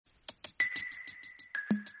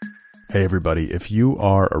Hey everybody, if you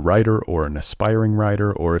are a writer or an aspiring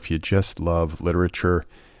writer, or if you just love literature,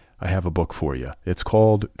 I have a book for you. It's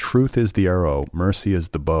called Truth is the Arrow, Mercy is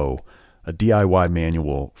the Bow, a DIY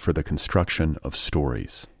manual for the construction of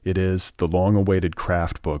stories. It is the long-awaited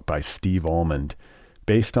craft book by Steve Almond,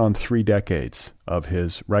 based on 3 decades of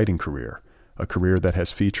his writing career, a career that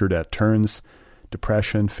has featured at turns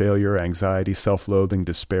depression, failure, anxiety, self-loathing,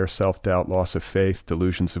 despair, self-doubt, loss of faith,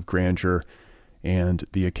 delusions of grandeur, and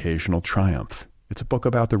the occasional triumph. It's a book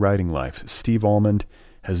about the writing life. Steve Almond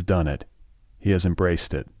has done it. He has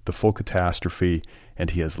embraced it, the full catastrophe, and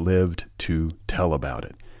he has lived to tell about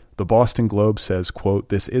it. The Boston Globe says, quote,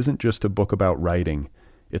 "This isn't just a book about writing,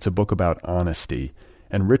 it's a book about honesty."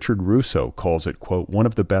 And Richard Russo calls it, quote, "one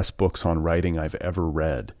of the best books on writing I've ever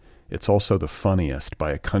read. It's also the funniest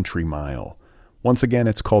by a country mile." Once again,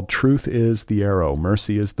 it's called Truth is the Arrow,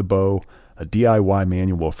 Mercy is the Bow, a DIY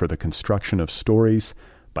manual for the construction of stories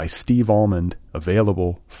by Steve Almond,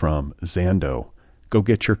 available from Zando. Go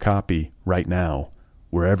get your copy right now,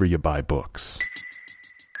 wherever you buy books.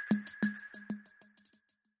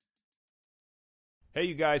 Hey,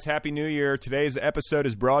 you guys, Happy New Year. Today's episode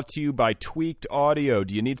is brought to you by Tweaked Audio.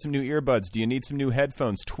 Do you need some new earbuds? Do you need some new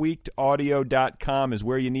headphones? TweakedAudio.com is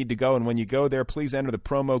where you need to go, and when you go there, please enter the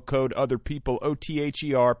promo code OTHERPEOPLE,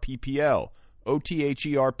 OTHERPPL,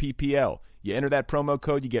 OTHERPPL. You enter that promo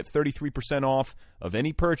code, you get 33% off of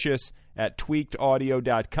any purchase at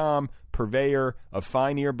tweakedaudio.com, purveyor of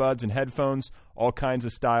fine earbuds and headphones, all kinds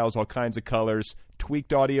of styles, all kinds of colors.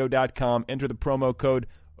 Tweakedaudio.com, enter the promo code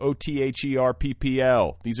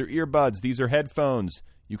OTHERPPL. These are earbuds. These are headphones.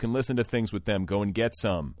 You can listen to things with them. Go and get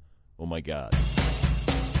some. Oh, my God.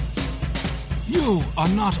 You are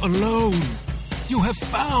not alone. You have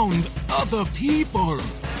found other people.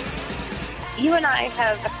 You and I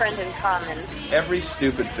have a friend in common. Every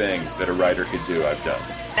stupid thing that a writer could do, I've done.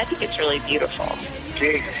 I think it's really beautiful.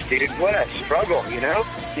 Jesus, dude, what a struggle, you know?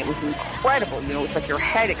 It was incredible. You know, it's like your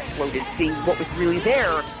head exploded seeing what was really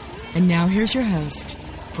there. And now here's your host,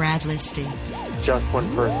 Brad Listy. Just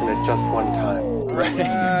one person at just one time. Right,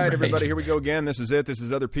 everybody, here we go again. This is it. This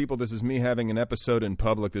is Other People. This is me having an episode in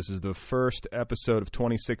public. This is the first episode of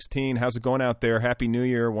 2016. How's it going out there? Happy New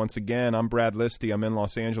Year once again. I'm Brad Listy. I'm in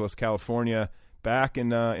Los Angeles, California, back in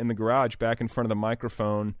the garage, back in front of the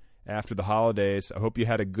microphone after the holidays. I hope you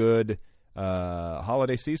had a good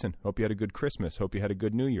holiday season. Hope you had a good Christmas. Hope you had a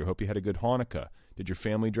good New Year. Hope you had a good Hanukkah. Did your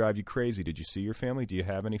family drive you crazy? Did you see your family? Do you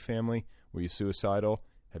have any family? Were you suicidal?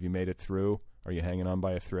 Have you made it through? Are you hanging on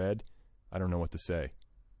by a thread? I don't know what to say,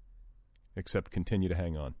 except continue to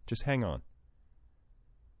hang on. Just hang on.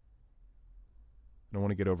 I don't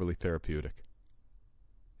want to get overly therapeutic.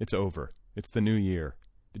 It's over. It's the new year.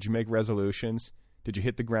 Did you make resolutions? Did you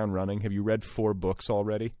hit the ground running? Have you read 4 books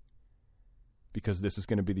already? Because this is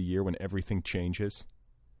going to be the year when everything changes.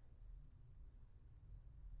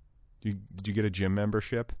 Did you get a gym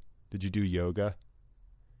membership? Did you do yoga?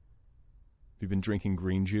 Have you been drinking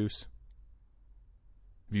green juice?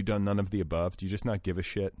 Have you done none of the above? Do you just not give a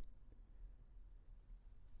shit?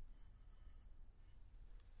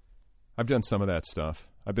 I've done some of that stuff.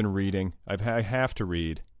 I've been reading. I have to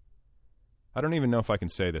read. I don't even know if I can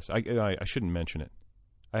say this. I shouldn't mention it.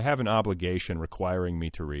 I have an obligation requiring me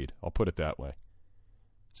to read. I'll put it that way.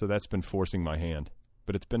 So that's been forcing my hand.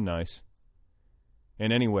 But it's been nice.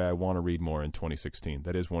 And anyway, I want to read more in 2016.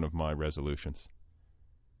 That is one of my resolutions.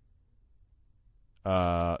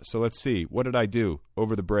 So let's see. What did I do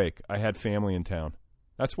over the break? I had family in town.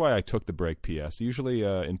 That's why I took the break, P.S. Usually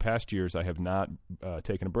in past years I have not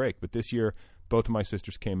taken a break. But this year, both of my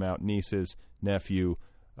sisters came out, nieces, nephew.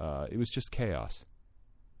 It was just chaos.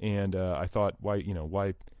 And I thought, why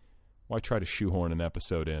try to shoehorn an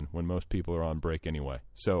episode in when most people are on break anyway?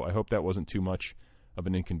 So I hope that wasn't too much of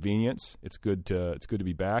an inconvenience. It's good to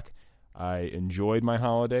be back. I enjoyed my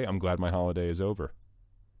holiday. I'm glad my holiday is over.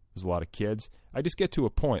 There's a lot of kids. I just get to a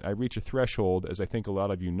point. I reach a threshold, as I think a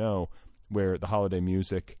lot of you know, where the holiday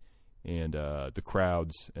music and the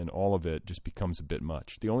crowds and all of it just becomes a bit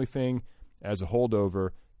much. The only thing as a holdover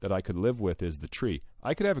that I could live with is the tree.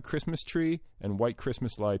 I could have a Christmas tree and white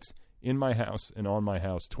Christmas lights in my house and on my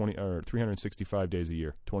house 365 days a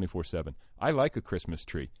year, 24/7. I like a Christmas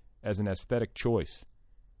tree as an aesthetic choice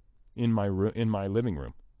in my living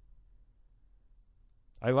room.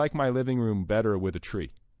 I like my living room better with a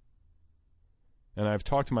tree. And I've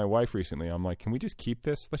talked to my wife recently. I'm like, can we just keep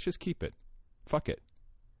this? Let's just keep it. Fuck it.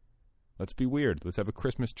 Let's be weird. Let's have a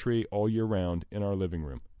Christmas tree all year round in our living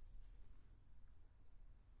room.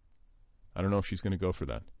 I don't know if she's going to go for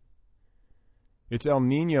that. It's El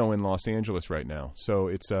Nino in Los Angeles right now, so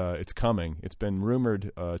it's coming. It's been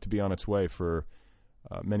rumored to be on its way for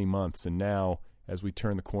many months. And now, as we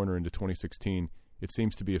turn the corner into 2016, it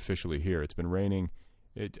seems to be officially here. It's been raining.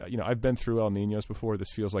 I've been through El Niños before.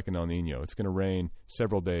 This feels like an El Niño. It's going to rain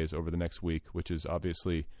several days over the next week, which is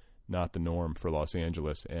obviously not the norm for Los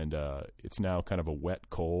Angeles. And it's now kind of a wet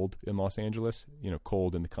cold in Los Angeles,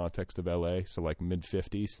 cold in the context of LA, so like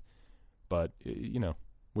mid-50s. But,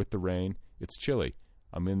 with the rain, it's chilly.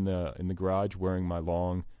 I'm in the garage wearing my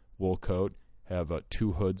long wool coat, have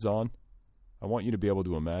 2 hoods on. I want you to be able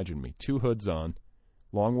to imagine me. 2 hoods on,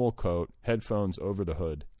 long wool coat, headphones over the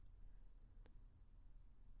hood.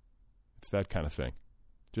 It's that kind of thing,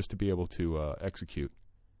 just to be able to execute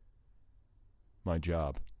my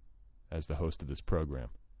job as the host of this program.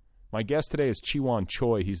 My guest today is Chi-Wan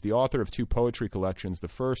Choi. He's the author of 2 poetry collections. The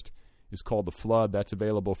first is called The Flood. That's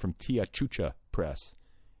available from Tia Chucha Press.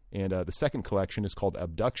 And the second collection is called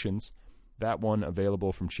Abductions. That one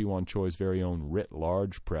available from Chi-Wan Choi's very own Writ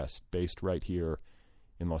Large Press, based right here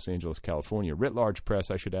in Los Angeles, California. Writ Large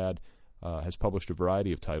Press, I should add, has published a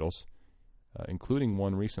variety of titles, including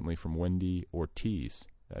one recently from Wendy Ortiz.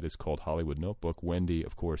 That is called Hollywood Notebook. Wendy,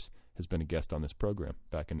 of course, has been a guest on this program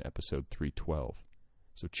back in episode 312.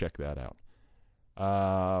 So check that out.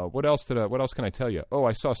 What else can I tell you? Oh,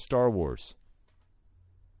 I saw Star Wars.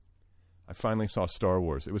 I finally saw Star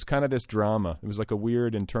Wars. It was kind of this drama. It was like a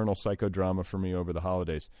weird internal psychodrama for me over the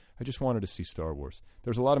holidays. I just wanted to see Star Wars.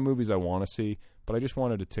 There's a lot of movies I want to see, but I just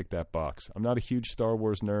wanted to tick that box. I'm not a huge Star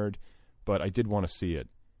Wars nerd, but I did want to see it,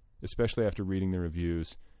 especially after reading the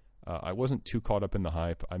reviews. I wasn't too caught up in the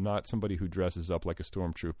hype. I'm not somebody who dresses up like a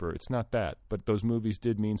stormtrooper. It's not that. But those movies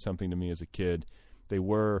did mean something to me as a kid. They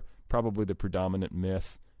were probably the predominant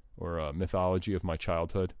myth or mythology of my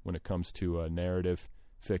childhood when it comes to narrative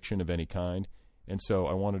fiction of any kind. And so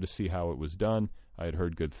I wanted to see how it was done. I had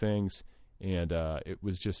heard good things. And it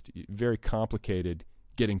was just very complicated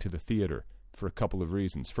getting to the theater for a couple of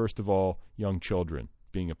reasons. First of all, young children,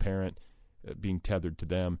 being a parent, being tethered to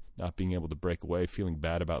them, not being able to break away, feeling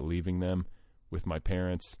bad about leaving them with my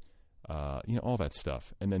parents, all that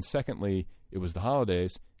stuff. And then secondly, it was the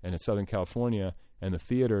holidays, and it's Southern California, and the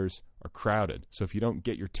theaters are crowded. So if you don't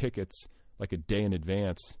get your tickets like a day in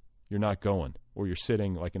advance, you're not going, or you're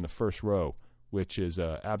sitting like in the first row, which is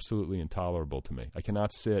absolutely intolerable to me. I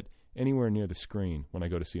cannot sit anywhere near the screen when I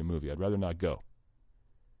go to see a movie. I'd rather not go.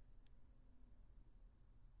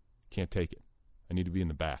 Can't take it. I need to be in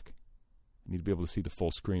the back. I need to be able to see the full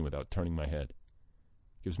screen without turning my head.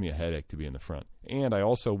 It gives me a headache to be in the front. And I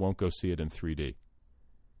also won't go see it in 3D.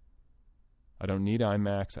 I don't need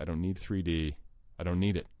IMAX. I don't need 3D. I don't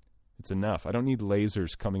need it. It's enough. I don't need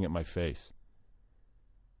lasers coming at my face.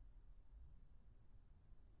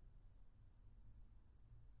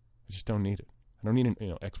 I just don't need it. I don't need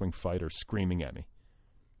an X-Wing fighter screaming at me,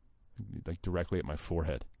 like directly at my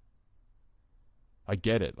forehead. I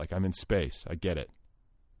get it. Like I'm in space. I get it.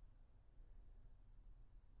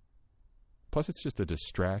 Plus, it's just a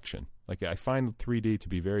distraction. Like, I find 3D to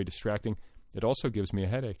be very distracting. It also gives me a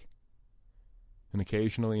headache and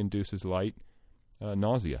occasionally induces light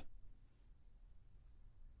nausea.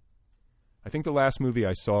 I think the last movie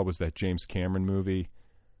I saw was that James Cameron movie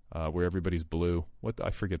where everybody's blue. I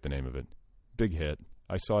forget the name of it. Big hit.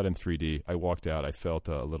 I saw it in 3D. I walked out. I felt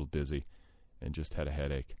a little dizzy and just had a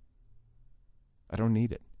headache. I don't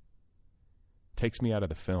need it. It takes me out of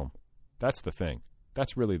the film. That's the thing.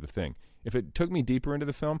 That's really the thing. If it took me deeper into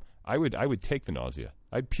the film, I would take the nausea.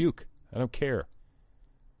 I'd puke. I don't care.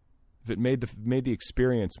 If it made the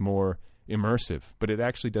experience more immersive, but it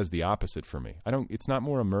actually does the opposite for me. It's not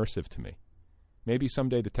more immersive to me. Maybe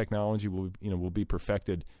someday the technology will be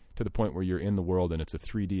perfected to the point where you're in the world and it's a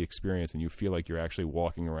 3D experience and you feel like you're actually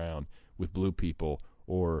walking around with blue people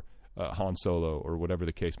or Han Solo or whatever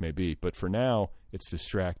the case may be. But for now, it's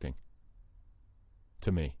distracting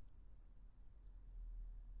to me.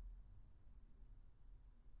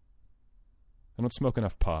 I don't smoke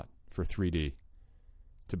enough pot for 3D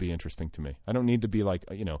to be interesting to me. I don't need to be like,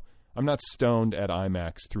 I'm not stoned at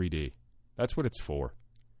IMAX 3D. That's what it's for.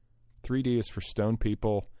 3D is for stoned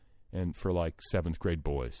people and for like 7th grade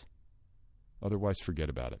boys. Otherwise, forget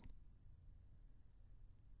about it.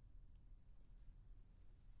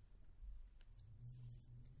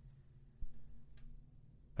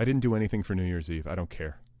 I didn't do anything for New Year's Eve. I don't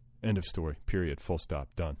care. End of story. Period. Full stop.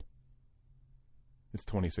 Done. It's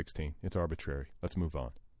 2016. It's arbitrary. Let's move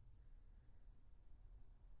on.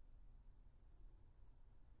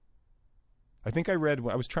 I think I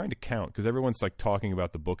was trying to count because everyone's like talking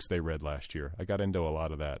about the books they read last year. I got into a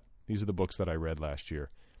lot of that. These are the books that I read last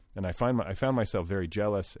year. And I found myself very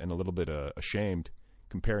jealous and a little bit ashamed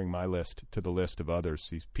comparing my list to the list of others,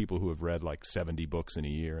 these people who have read like 70 books in a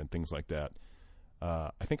year and things like that.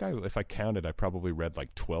 I think if I counted, I probably read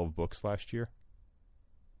like 12 books last year.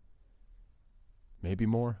 Maybe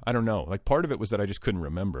more. I don't know. Like part of it was that I just couldn't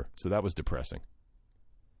remember. So that was depressing.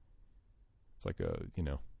 It's like a,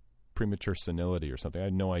 premature senility or something. I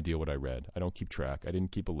had no idea what I read. I don't keep track. I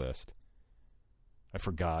didn't keep a list. I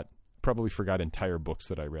forgot. Probably forgot entire books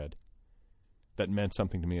that I read that meant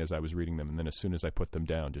something to me as I was reading them. And then as soon as I put them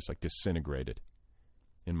down, just like disintegrated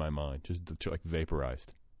in my mind, just like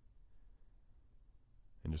vaporized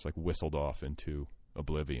and just like whistled off into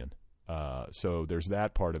oblivion. So there's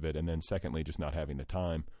that part of it. And then secondly, just not having the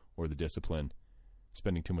time or the discipline,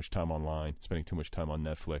 spending too much time online, spending too much time on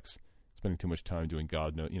Netflix, spending too much time doing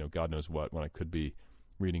God knows what, when I could be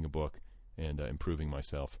reading a book and improving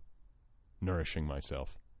myself, nourishing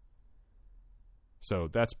myself. So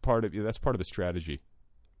that's part of the strategy.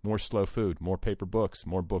 More slow food, more paper books,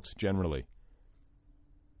 more books generally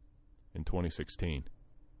in 2016.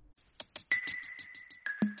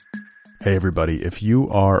 Hey everybody, if you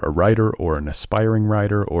are a writer or an aspiring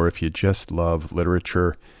writer, or if you just love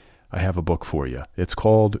literature, I have a book for you. It's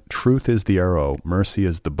called Truth is the Arrow, Mercy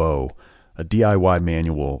is the Bow, a DIY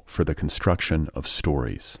manual for the construction of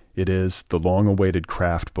stories. It is the long-awaited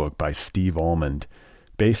craft book by Steve Almond,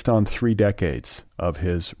 based on 3 decades of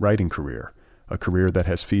his writing career, a career that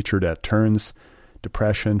has featured at turns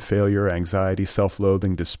depression, failure, anxiety,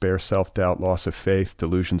 self-loathing, despair, self-doubt, loss of faith,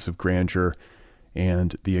 delusions of grandeur,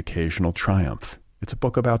 and the occasional triumph. It's a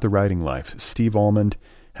book about the writing life. Steve Almond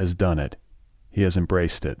has done it. He has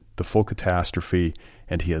embraced it, the full catastrophe,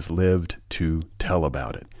 and he has lived to tell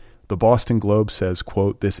about it. The Boston Globe says,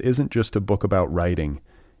 quote, "This isn't just a book about writing,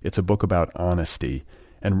 it's a book about honesty."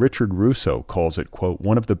 And Richard Russo calls it, quote,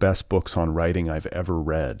 "one of the best books on writing I've ever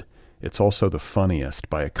read. It's also the funniest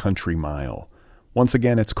by a country mile." Once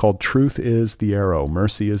again, it's called Truth is the Arrow,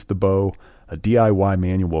 Mercy is the Bow, a DIY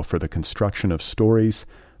manual for the construction of stories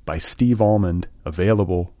by Steve Almond,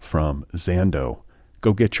 available from Zando.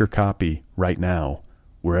 Go get your copy right now,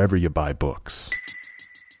 wherever you buy books.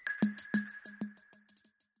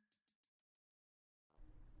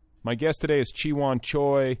 My guest today is Chi-Wan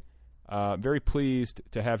Choi. Very pleased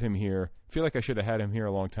to have him here. Feel like I should have had him here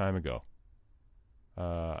a long time ago.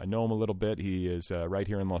 I know him a little bit. He is right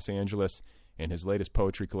here in Los Angeles, and his latest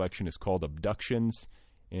poetry collection is called Abductions,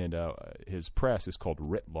 and his press is called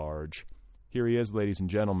Writ Large. Here he is, ladies and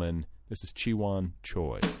gentlemen. This is Chi-Wan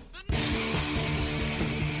Choi.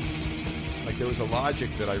 Like, there was a logic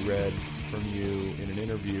that I read from you in an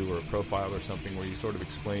interview or a profile or something where you sort of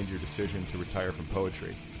explained your decision to retire from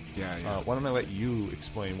poetry. Yeah. Why don't I let you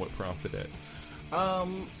explain what prompted it? I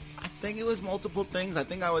think it was multiple things. I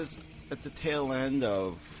think I was at the tail end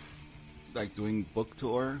of like doing book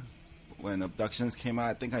tour when Abductions came out.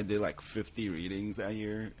 I think I did like 50 readings that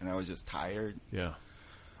year, and I was just tired. Yeah.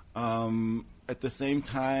 At the same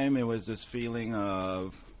time, it was this feeling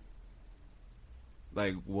of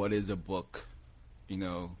like, what is a book?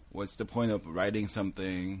 What's the point of writing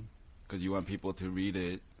something because you want people to read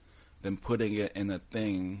it, then putting it in a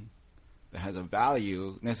thing that has a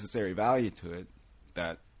value, necessary value to it,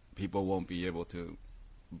 that people won't be able to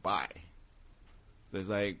buy. So it's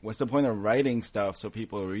like, what's the point of writing stuff so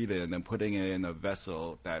people read it and then putting it in a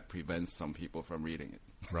vessel that prevents some people from reading it?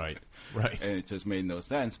 Right. And it just made no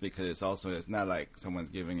sense because it's not like someone's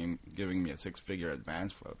giving me a 6-figure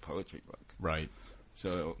advance for a poetry book. Right.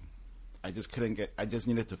 So I just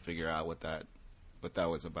needed to figure out what that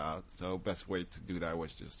was about. So best way to do that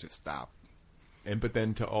was just to stop. But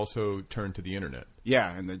then to also turn to the internet.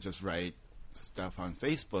 Yeah, and then just write stuff on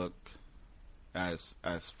Facebook as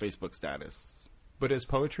Facebook status. But as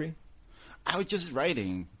poetry? I was just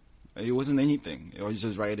writing. It wasn't anything. It was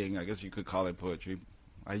just writing. I guess you could call it poetry.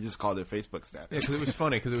 I just called it Facebook status. Yeah, because it was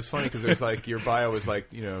funny. Because it was like your bio was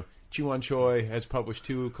like, Chi-Wan Choi has published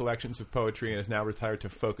 2 collections of poetry and is now retired to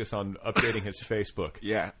focus on updating his Facebook.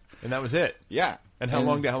 Yeah. And that was it. Yeah. And how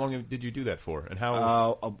long did you do that for? And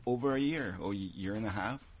how? Over a year, or a year and a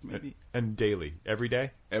half, maybe. And daily, every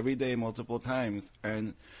day. Every day, multiple times.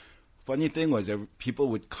 And funny thing was, people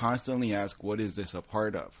would constantly ask, "What is this a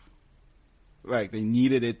part of?" Like they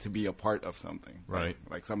needed it to be a part of something, right?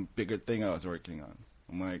 Like some bigger thing I was working on.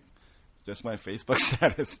 I'm like, just my Facebook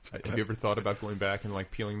status. Have you ever thought about going back and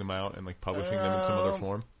like peeling them out and like publishing them in some other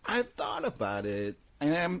form? I've thought about it.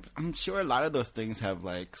 And I'm sure a lot of those things have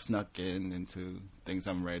like snuck into things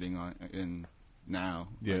I'm writing on in now.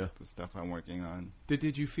 Yeah, like the stuff I'm working on.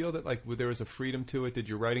 Did you feel that like there was a freedom to it? Did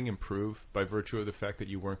your writing improve by virtue of the fact that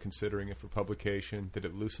you weren't considering it for publication? Did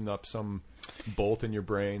it loosen up some bolt in your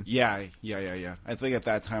brain? Yeah. I think at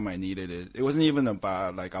that time I needed it. It wasn't even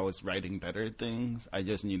about like I was writing better things. I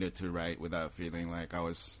just needed to write without feeling like I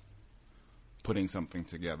was putting something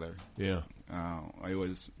together. Yeah. It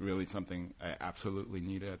was really something I absolutely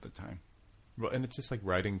needed at the time. Well, and it's just like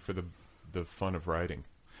writing for the fun of writing.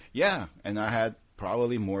 Yeah, and I had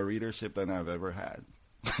probably more readership than I've ever had.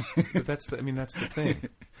 But that's the thing.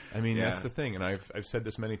 Yeah. That's the thing, and I've said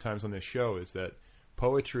this many times on this show, is that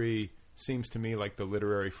poetry seems to me like the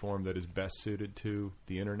literary form that is best suited to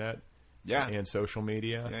the internet Yeah. and social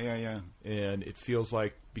media. Yeah. And it feels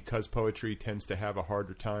like because poetry tends to have a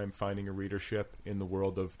harder time finding a readership in the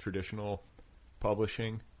world of traditional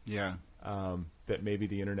publishing, Yeah. that maybe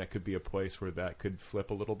the internet could be a place where that could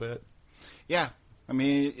flip a little bit. Yeah. I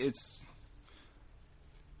mean, it's,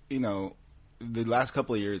 the last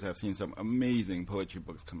couple of years I've seen some amazing poetry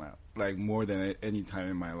books come out, like more than any time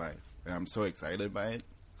in my life. And I'm so excited by it.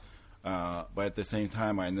 But at the same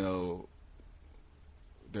time, I know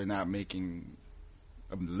they're not making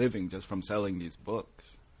a living just from selling these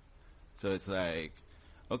books. So it's like,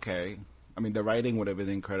 okay, I mean, the writing would have been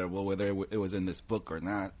incredible whether it was in this book or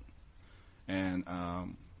not. And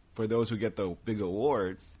for those who get the big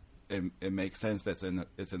awards, it makes sense that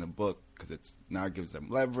it's in a book because it now gives them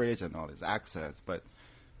leverage and all this access. But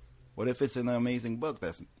what if it's an amazing book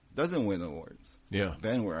that doesn't win awards? Yeah.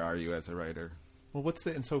 Then where are you as a writer? Well,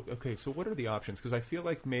 so what are the options? Because I feel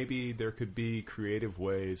like maybe there could be creative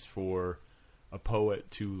ways for a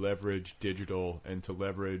poet to leverage digital and to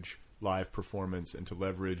leverage live performance and to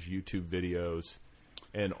leverage YouTube videos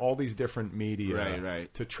and all these different media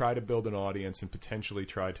Right. to try to build an audience and potentially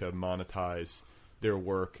try to monetize their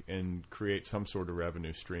work and create some sort of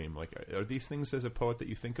revenue stream. Like, are these things as a poet that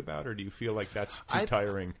you think about, or do you feel like that's too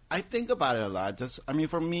tiring? I think about it a lot.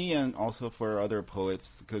 For me and also for other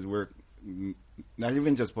poets, because we're not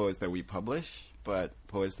even just poets that we publish, but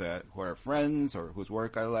poets who are friends or whose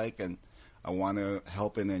work I like and I want to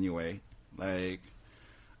help in any way. Like,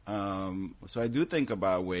 so I do think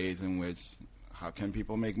about ways in which how can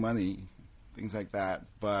people make money, things like that.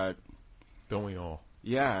 But don't we all?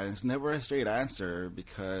 Yeah, it's never a straight answer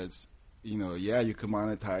because, you could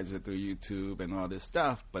monetize it through YouTube and all this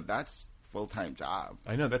stuff, but that's full-time job.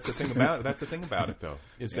 I know, that's the thing about it, though,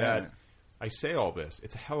 is that I say all this,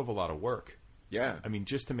 it's a hell of a lot of work. Yeah. I mean,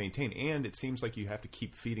 just to maintain, and it seems like you have to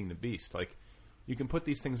keep feeding the beast. Like, you can put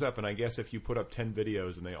these things up, and I guess if you put up 10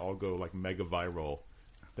 videos and they all go, like, mega viral,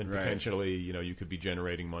 then potentially, you could be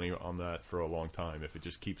generating money on that for a long time if it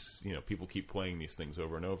just keeps, people keep playing these things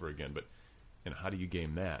over and over again. But how do you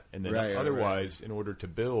game that? And then otherwise, in order to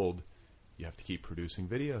build, you have to keep producing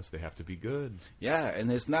videos. They have to be good. Yeah, and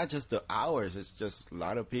it's not just the hours. It's just a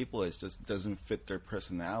lot of people, it just doesn't fit their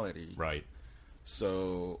personality. Right.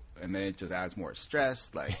 So, and then it just adds more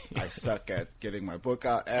stress. Like, I suck at getting my book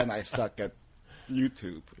out, and I suck at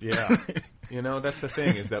YouTube. Yeah. That's the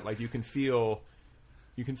thing, is that, like, you can feel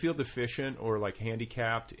deficient or, like,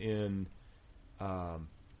 handicapped in a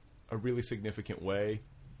really significant way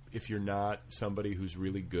if you're not somebody who's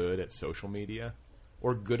really good at social media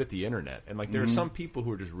or good at the internet. And, like, there are some people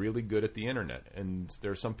who are just really good at the internet, and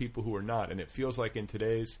there are some people who are not. And it feels like in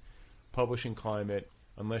today's publishing climate,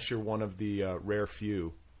 unless you're one of the rare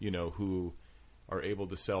few, who are able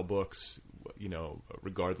to sell books,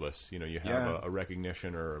 regardless, you have a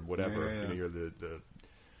recognition or whatever,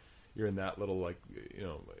 you're in that little, like,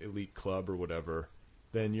 elite club or whatever,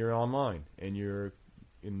 then you're online and you're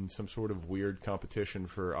in some sort of weird competition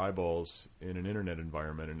for eyeballs in an internet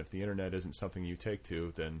environment. And if the internet isn't something you take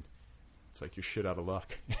to, then it's like you're shit out of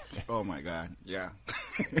luck. Oh my God. Yeah.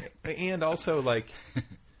 And also, like,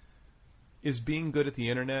 is being good at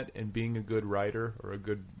the internet and being a good writer or a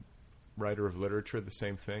good writer of literature the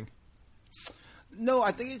same thing? No,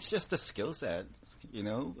 I think it's just a skill set.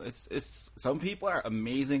 It's some people are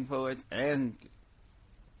amazing poets and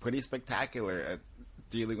pretty spectacular at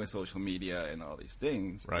dealing with social media and all these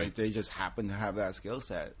things. Right. Like, they just happen to have that skill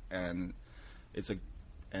set, and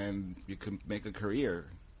and you can make a career,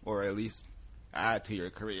 or at least add to your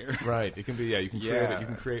career. Right. It can be. Yeah. You can create. You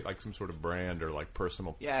can create, like, some sort of brand or, like,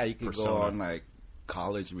 personal. Yeah. You can persona. go on, like,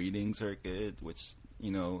 college reading circuit, which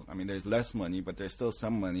there's less money, but there's still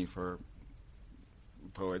some money for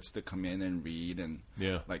poets to come in and read and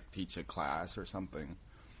like teach a class or something.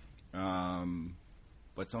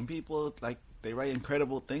 But some people, like, they write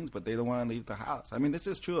incredible things, but they don't want to leave the house. I mean, this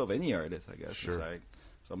is true of any artist, I guess. Sure. It's like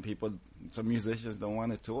some musicians don't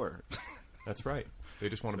want to tour. That's right. They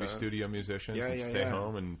just want to be studio musicians and stay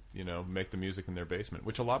home and, make the music in their basement,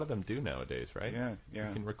 which a lot of them do nowadays, right? Yeah.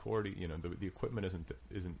 You can record, the equipment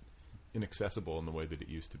isn't inaccessible in the way that it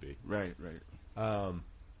used to be. Right.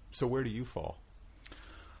 So where do you fall?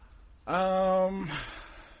 I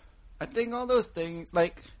think all those things,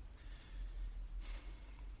 like,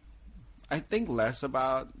 I think less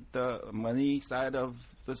about the money side of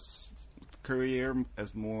this career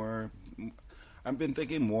as more. I've been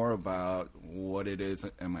thinking more about what it is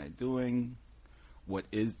am I doing, what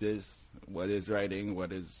is this, what is writing,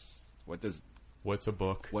 What's a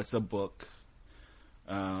book? What's a book?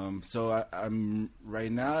 So I'm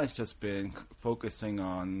right now. It's just been focusing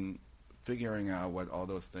on figuring out what all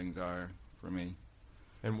those things are for me.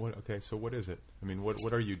 And what? Okay, so what is it? I mean,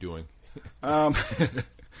 what are you doing?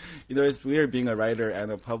 It's weird being a writer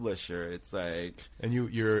and a publisher. It's like, and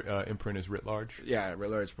your imprint is Writ Large. Yeah,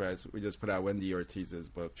 Writ Large Press. We just put out Wendy Ortiz's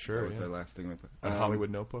book. Sure, that was the last thing we put. Hollywood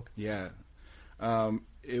Notebook. Yeah,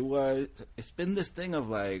 it's been this thing of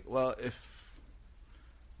like, well, if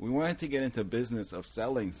we wanted to get into business of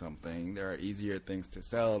selling something, there are easier things to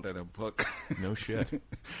sell than a book. No shit.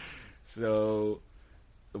 So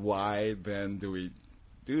why then do we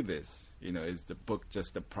do this? Is the book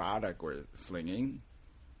just a product we're slinging?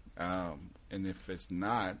 And if it's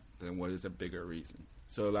not, then what is the bigger reason?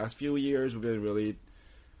 So the last few years we've been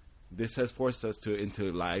this has forced us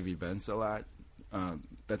into live events a lot.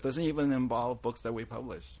 That doesn't even involve books that we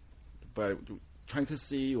publish, but trying to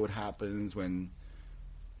see what happens when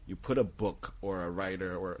you put a book or a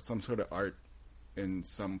writer or some sort of art in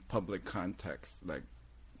some public context. Like,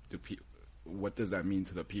 what does that mean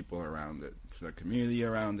to the people around it, to the community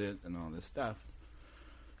around it, and all this stuff?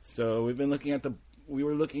 So we were looking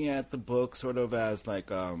at the book sort of as like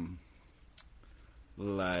a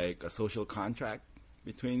social contract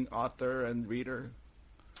between author and reader.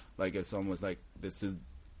 Like, it's almost like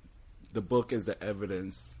the book is the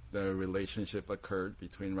evidence that a relationship occurred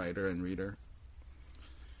between writer and reader.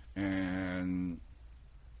 And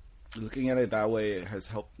looking at it that way, it has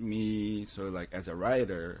helped me sort of like as a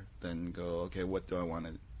writer then go, okay, what do I want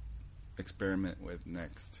to experiment with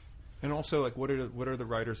next? And also, like, what are the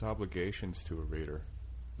writer's obligations to a reader?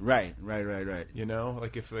 Right.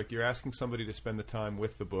 Like if you're asking somebody to spend the time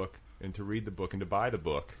with the book and to read the book and to buy the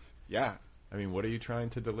book. Yeah. I mean, what are you trying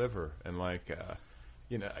to deliver? And like,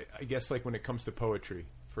 I guess like when it comes to poetry,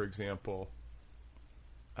 for example,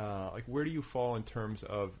 like where do you fall in terms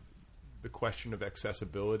of the question of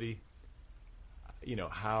accessibility?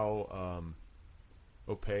 How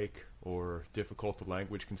opaque or difficult the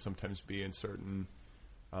language can sometimes be in certain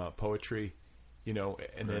poetry,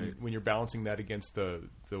 and then when you're balancing that against the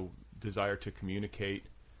desire to communicate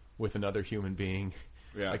with another human being,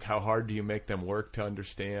 like how hard do you make them work to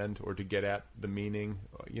understand or to get at the meaning,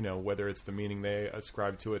 whether it's the meaning they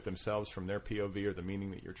ascribe to it themselves from their POV or the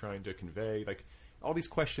meaning that you're trying to convey. Like all these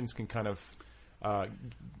questions can kind of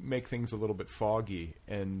make things a little bit foggy.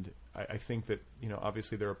 And I think that,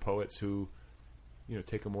 obviously there are poets who,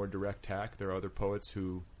 take a more direct tack. There are other poets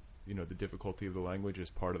who, the difficulty of the language is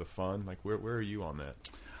part of the fun. Like, where are you on that?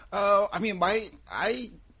 I mean,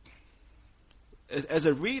 as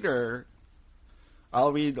a reader,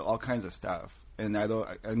 I'll read all kinds of stuff, and I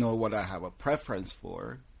know what I have a preference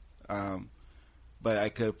for, but I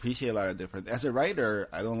could appreciate a lot of different. As a writer,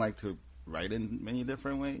 I don't like to write in many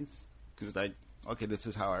different ways because okay, this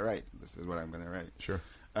is how I write. This is what I'm going to write. Sure.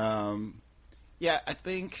 Yeah, I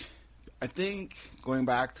think going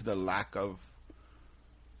back to the lack of,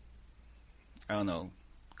 I don't know,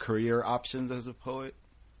 career options as a poet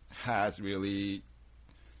has really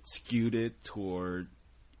skewed it toward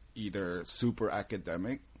either super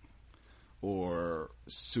academic or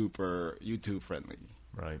super YouTube friendly.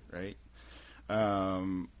 Right.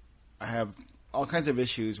 I have all kinds of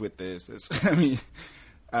issues with this.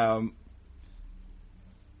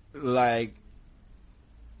 Like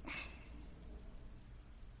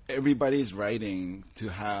everybody's writing to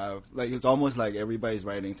have, like, it's almost like everybody's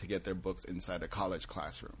writing to get their books inside a college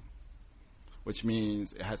classroom, which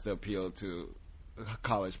means it has to appeal to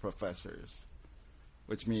college professors,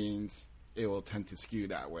 which means it will tend to skew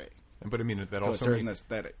that way. But I mean, that to also a certain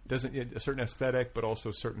aesthetic. Doesn't a certain aesthetic, but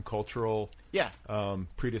also certain cultural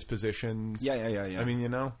predispositions. Yeah. I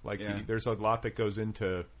mean, there's a lot that goes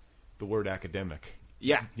into the word academic.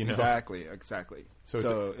 Yeah, exactly.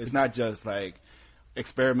 So it's not just like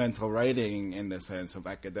experimental writing in the sense of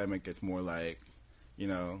academic. It's more like,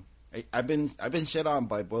 I've been shit on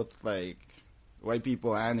by both like white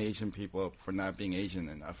people and Asian people for not being Asian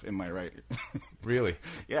enough in my writing. Really?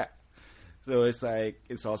 Yeah. So it's like,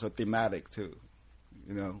 it's also thematic too,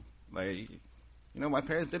 like, my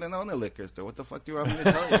parents didn't own a liquor store. What the fuck do you want me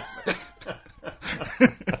to tell you?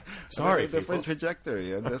 Sorry, different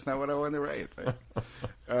trajectory, and that's not what I want to write.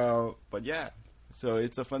 But yeah, so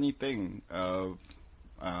it's a funny thing.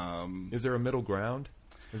 Is there a middle ground?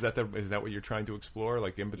 Is that what you're trying to explore,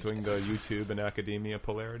 like in between the YouTube and academia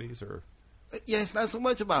polarities, or? Yeah, it's not so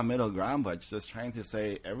much about middle ground, but just trying to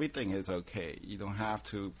say everything is okay. You don't have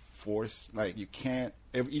to force, like, you can't,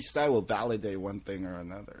 each side will validate one thing or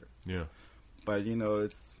another. Yeah. But,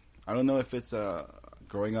 I don't know if it's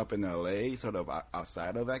growing up in LA, sort of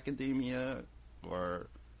outside of academia, or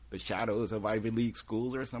the shadows of Ivy League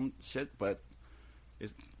schools or some shit, but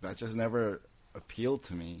that just never appealed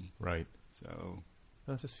to me. Right. So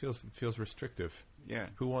That just feels restrictive. yeah.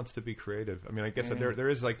 Who wants to be creative? I mean, I guess that there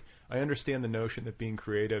is, like, I understand the notion that being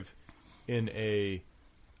creative in a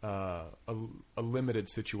limited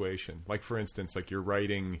situation, like, for instance, like you're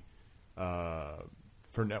writing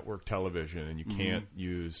for network television and you can't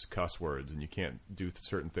use cuss words and you can't do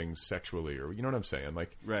certain things sexually, or you know what I'm saying?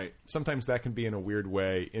 Like, Right. sometimes that can be in a weird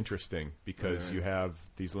way interesting because you have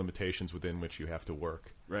these limitations within which you have to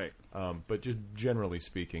work. Right. But just generally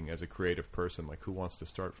speaking, as a creative person, like, who wants to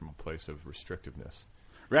start from a place of restrictiveness?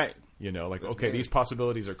 Right. Like, okay, these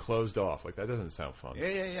possibilities are closed off. Like, that doesn't sound fun.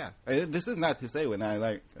 Yeah. This is not to say when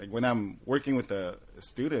when I'm working with a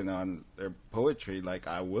student on their poetry, like,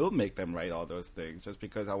 I will make them write all those things just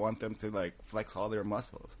because I want them to, like, flex all their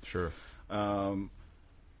muscles. Sure. But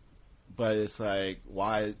it's like,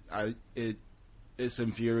 why it's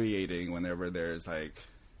infuriating whenever there's, like,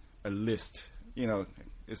 a list.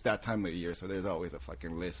 It's that time of year, so there's always a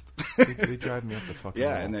fucking list. They drive me up the fucking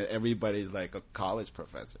wall. And then everybody's like a college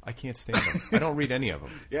professor. I can't stand them. I don't read any of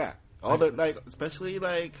them. Yeah, all the especially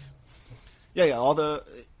all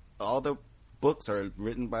the books are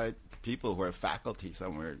written by people who are faculty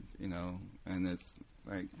somewhere, and it's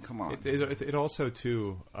like, come on. It also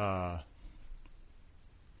too. I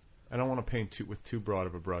don't want to paint with too broad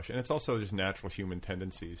of a brush, and it's also just natural human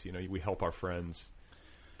tendencies. We help our friends.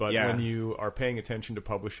 But when you are paying attention to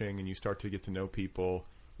publishing and you start to get to know people,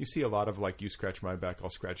 you see a lot of, like, you scratch my back, I'll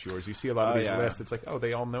scratch yours. You see a lot of these lists. It's like, oh,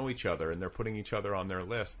 they all know each other and they're putting each other on their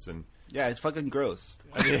lists. And yeah, it's fucking gross.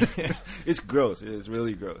 It's gross. It is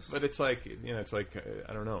really gross. But it's like,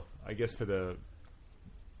 I don't know. I guess to the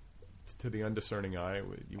undiscerning eye,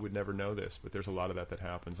 you would never know this, but there's a lot of that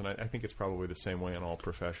happens. And I think it's probably the same way in all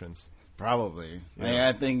professions. Probably. Yeah.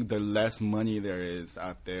 I think the less money there is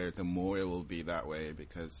out there, the more it will be that way,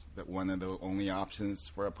 because one of the only options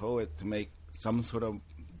for a poet to make some sort of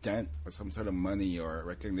dent or some sort of money or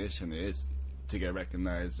recognition is to get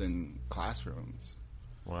recognized in classrooms.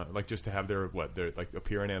 Well, like, just to have their like,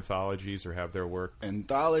 appear in anthologies or have their work.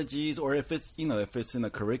 Anthologies, or if it's if it's in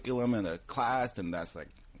a curriculum in a class, then that's like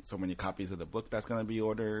so many copies of the book that's going to be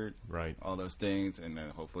ordered. Right. All those things, and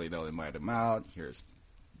then hopefully they'll invite them out. Here's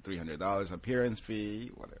 $300 appearance fee,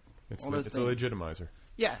 whatever. It's a legitimizer.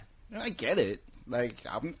 Yeah, I get it. Like,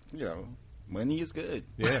 I'm, money is good.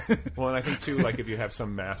 Yeah. Well, and I think too, like, if you have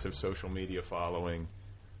some massive social media following,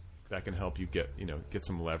 that can help you get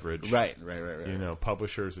some leverage. Right.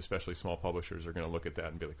 Publishers, especially small publishers, are going to look at that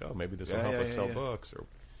and be like, oh, maybe this will help us sell books, or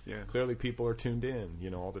clearly people are tuned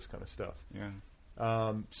in. All this kind of stuff.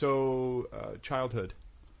 Yeah. So, childhood.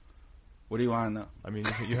 What do you want to know? I mean,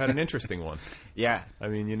 you had an interesting one. Yeah. I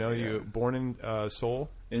mean, you born in Seoul?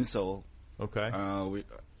 In Seoul. Okay.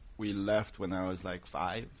 We left when I was like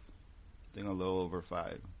 5. I think a little over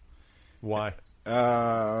 5. Why?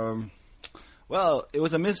 Well, it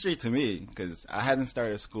was a mystery to me because I hadn't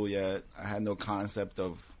started school yet. I had no concept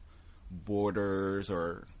of borders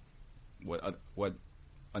or what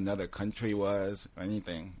another country was or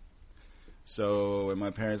anything. So when my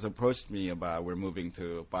parents approached me about we're moving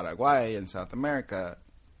to Paraguay in South America,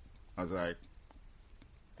 I was like,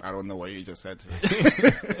 I don't know what you just said to me.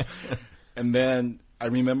 And then I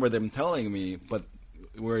remember them telling me, but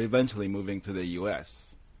we're eventually moving to the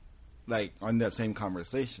U.S., like on that same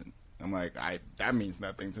conversation. I'm like, that means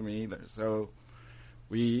nothing to me either. So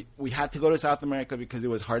we had to go to South America because it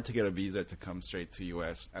was hard to get a visa to come straight to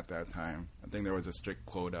U.S. at that time. I think there was a strict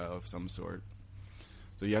quota of some sort.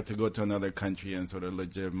 So you have to go to another country and sort of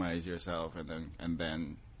legitimize yourself, and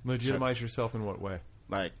then legitimize yourself in what way?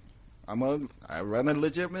 Like, I run a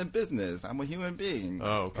legitimate business. I'm a human being.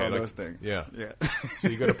 Oh, okay. All those things. Yeah. So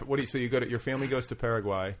you go to your family goes to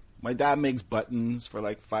Paraguay. My dad makes buttons for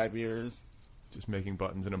like 5 years. Just making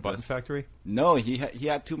buttons in a button factory? No, he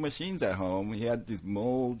had 2 machines at home. He had these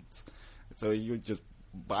molds, so you would just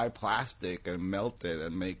buy plastic and melt it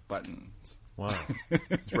and make buttons. Wow.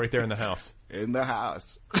 It's right there in the house. In the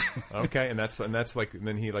house. Okay, and that's like, and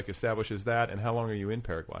then he like establishes that. And how long are you in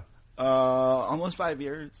Paraguay? Almost 5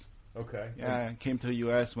 years. Okay. Yeah, I came to the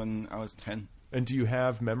U.S. when I was 10. And do you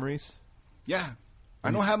have memories? Yeah.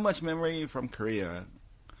 I don't have much memory from Korea.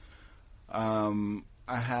 I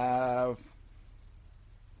have...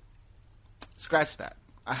 Scratch that.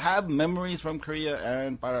 I have memories from Korea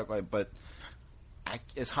and Paraguay, but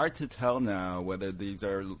it's hard to tell now whether these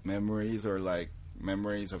are memories or like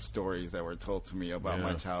memories of stories that were told to me about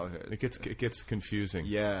my childhood. It gets confusing.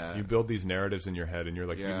 Yeah. You build these narratives in your head, and you're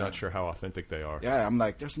like, Yeah. you're not sure how authentic they are. Yeah, I'm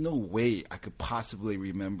like, there's no way I could possibly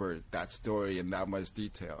remember that story in that much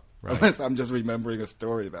detail. Right. Unless I'm just remembering a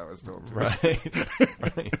story that was told to me.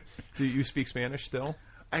 Right. Do you speak Spanish still?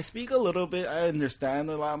 I speak a little bit. I understand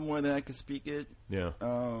a lot more than I could speak it. Yeah.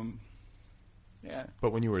 Yeah.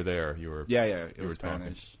 But when you were there, you were It you were was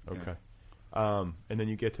Spanish. talking. Okay. Yeah. And then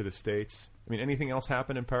you get to the States. I mean, anything else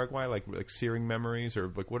happen in Paraguay? Like searing memories,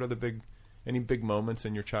 or like what are any big moments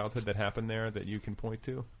in your childhood that happened there that you can point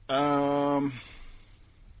to?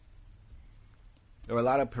 There were a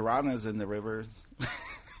lot of piranhas in the rivers.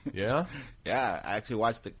 Yeah. Yeah, I actually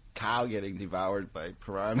watched a cow getting devoured by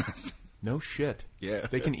piranhas. No shit. Yeah.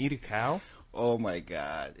 They can eat a cow. Oh my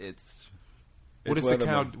god, it's What does one the of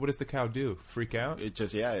cow? them- What does the cow do? Freak out? It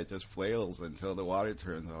just flails until the water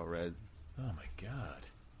turns all red. Oh my god.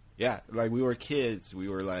 Yeah, like we were kids. We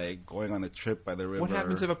were like going on a trip by the river. What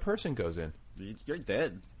happens if a person goes in? You're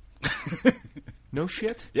dead? No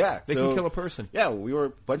shit. Yeah, They so- can kill a person. Yeah, we were a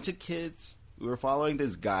bunch of kids. We were following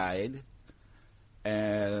this guide,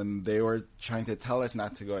 and they were trying to tell us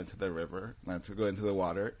not to go into the river, not to go into the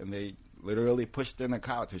water, and they literally pushed in a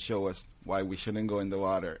cow to show us why we shouldn't go in the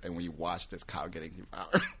water, and we watched this cow getting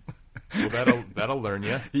devoured. Well, that'll learn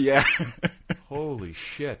you. Yeah. Holy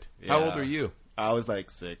shit. How Yeah. old are you? I was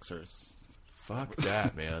like 6 or... Fuck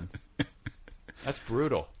that, man. That's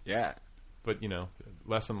brutal. Yeah. But,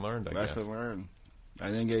 lesson learned, I guess. Lesson learned. I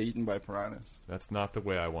didn't get eaten by piranhas. That's not the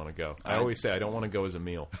way I want to go. I always say I don't want to go as a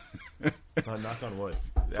meal. Knock on wood.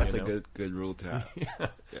 That's you a know? good rule to have. Yeah.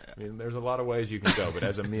 I mean, there's a lot of ways you can go, but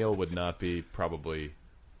as a meal would not be probably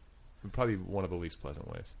one of the least pleasant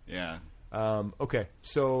ways. Yeah. Okay,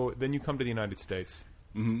 so then you come to the United States.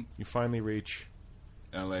 Mm-hmm. You finally reach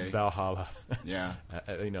L.A. Valhalla. Yeah.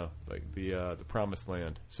 Like the promised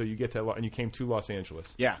land. So you get to and you came to Los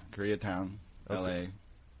Angeles. Yeah. Koreatown, Okay. L.A.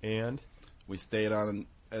 And We stayed at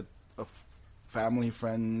a family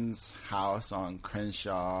friend's house on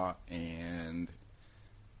Crenshaw and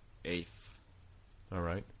 8th. all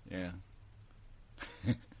right. Yeah.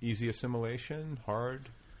 Easy assimilation, hard.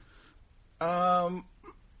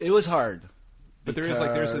 It was hard. But there's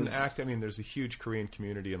an because- act. I mean, there's a huge Korean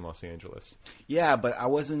community in Los Angeles. Yeah, but I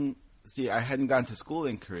wasn't. See, I hadn't gone to school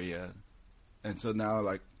in Korea, and so now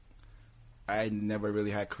like I never really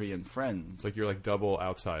had Korean friends. Like you're like double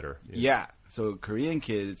outsider. Yeah, so Korean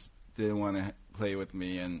kids didn't want to play with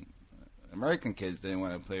me, and American kids didn't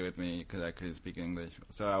want to play with me because I couldn't speak English.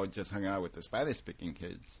 So I would just hang out with the Spanish-speaking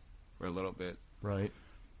kids for a little bit. Right.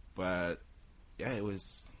 But yeah, it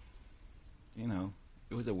was,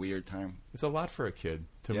 it was a weird time. It's a lot for a kid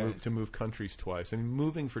to move countries twice. I mean,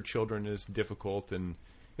 moving for children is difficult, and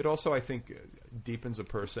it also, I think, deepens a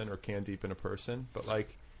person or can deepen a person. But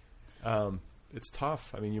like, it's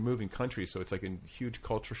tough. I mean, you're moving countries, so it's like a huge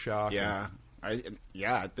culture shock. Yeah, I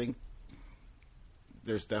think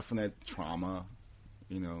there's definite trauma.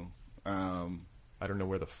 I don't know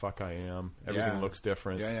where the fuck I am. Everything looks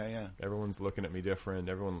different. Yeah. Everyone's looking at me different.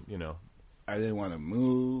 Everyone, I didn't want to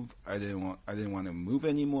move. I didn't want to move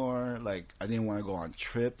anymore. Like I didn't want to go on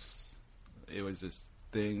trips. It was this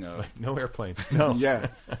thing of no airplanes. No. yeah.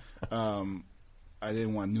 I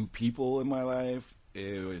didn't want new people in my life.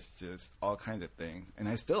 It was just all kinds of things, and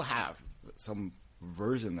I still have some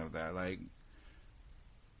version of that. Like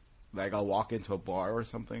I'll walk into a bar or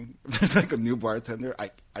something. There's like a new bartender.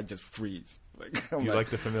 I just freeze. I'm You like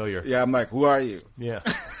the familiar. Yeah, I'm like, who are you? Yeah.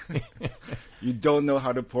 You don't know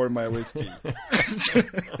how to pour my whiskey.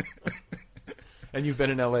 And you've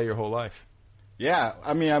been in LA your whole life. Yeah,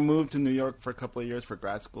 I mean, I moved to New York for a couple of years for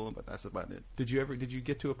grad school, but that's about it. Did you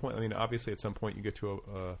get to a point? I mean, obviously, at some point, you get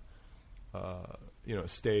to a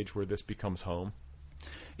stage where this becomes home.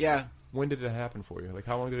 Yeah. When did it happen for you? Like,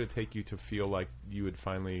 how long did it take you to feel like you had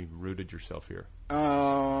finally rooted yourself here?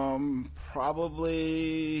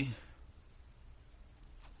 Probably.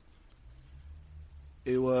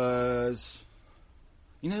 It was.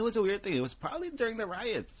 It was a weird thing. It was probably during the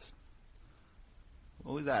riots.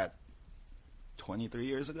 What was that? 23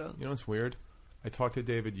 years ago? You know what's weird? I talked to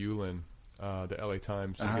David Yulin, the LA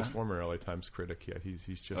Times, I guess former LA Times critic. Yeah, he's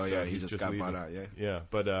just. He just got leaving. bought out. Yeah. Yeah,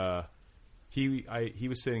 but he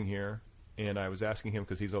was sitting here, and I was asking him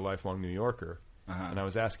because he's a lifelong New Yorker, and I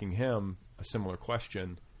was asking him a similar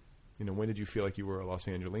question. When did you feel like you were a Los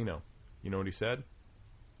Angelino? You know what he said?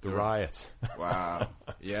 The riots. Wow.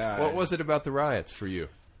 Yeah. What was it about the riots for you?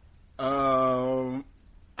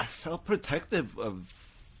 I felt protective of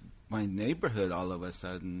my neighborhood all of a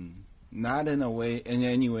sudden. Not in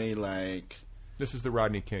any way like... This is the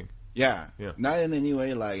Rodney King. Yeah. Yeah. Not in any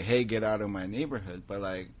way like, hey, get out of my neighborhood, but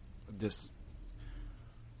like this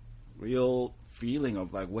real feeling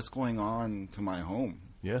of like, what's going on to my home?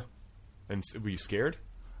 Yeah. And were you scared?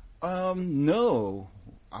 No,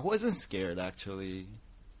 I wasn't scared actually,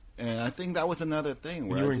 and I think that was another thing.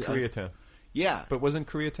 When you were in Koreatown. Yeah, But wasn't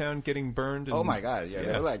Koreatown getting burned? And, oh my god, yeah,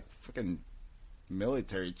 there were like freaking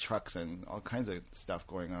military trucks and all kinds of stuff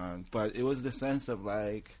going on. But it was the sense of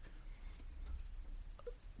like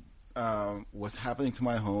what's happening to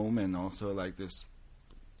my home, and also like this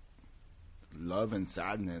love and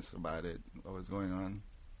sadness about it. What was going on?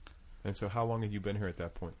 And so, how long had you been here at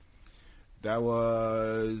that point? That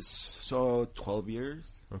was 12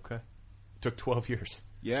 years. Okay, it took 12 years.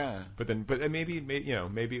 Yeah, but maybe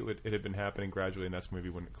it had been happening gradually, and that's maybe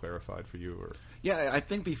when it clarified for you. Or yeah, I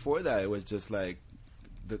think before that it was just like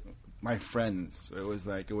my friends. It was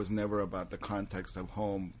like it was never about the context of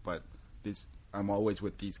home, but I'm always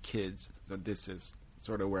with these kids, so this is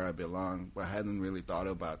sort of where I belong. But I hadn't really thought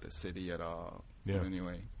about the city at all. Yeah. But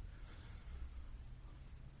anyway,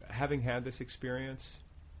 having had this experience,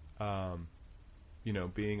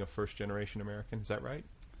 being a first-generation American, is that right?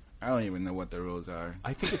 I don't even know what the rules are.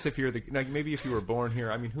 I think it's if you're maybe if you were born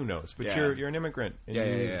here. I mean, who knows? But Yeah. you're an immigrant, and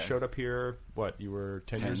you showed up here. What, you were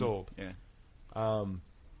 10 years old? Yeah. I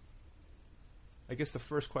guess the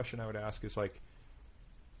first question I would ask is like,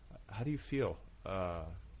 how do you feel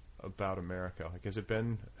about America? Like, has it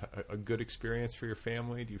been a good experience for your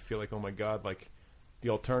family? Do you feel like, oh my God, like the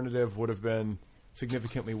alternative would have been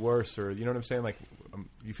significantly worse, or you know what I'm saying? Like,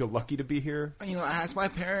 you feel lucky to be here? I ask my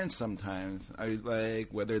parents sometimes. I like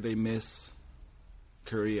whether they miss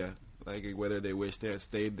Korea, like whether they wish they had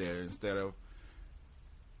stayed there instead of,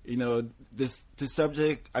 this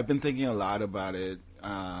subject. I've been thinking a lot about it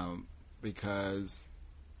because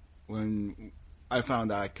when I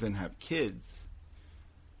found out I couldn't have kids,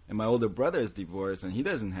 and my older brother is divorced and he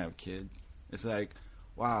doesn't have kids, it's like,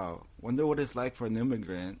 wow, wonder what it's like for an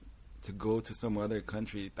immigrant to go to some other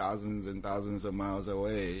country thousands and thousands of miles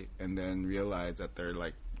away and then realize that their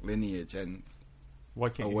like lineage ends Why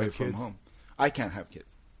can't you away have from kids? home. I can't have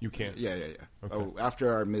kids. You can't? Yeah. Okay. Oh,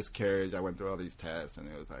 after our miscarriage, I went through all these tests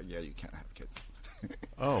and it was like, yeah, you can't have kids.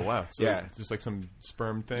 Oh, wow. So Yeah. it's just like some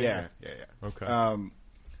sperm thing? Yeah. Okay.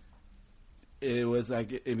 It was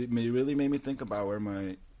like it really made me think about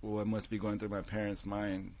what must be going through my parents'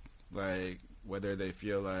 mind, like whether they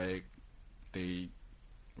feel like they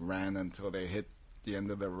ran until they hit the end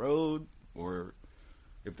of the road, or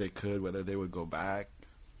if they could, whether they would go back.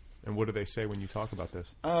 And what do they say when you talk about this?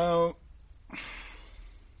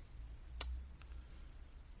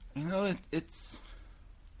 It's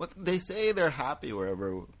what they say. They're happy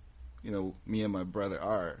wherever, me and my brother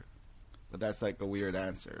are, but that's like a weird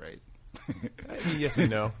answer, right? I mean, yes and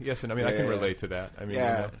no. Yes and no. I mean, I can relate to that. I mean,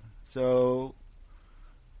 yeah. So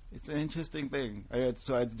it's an interesting thing.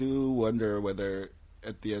 So I do wonder whether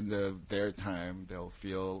at the end of their time they'll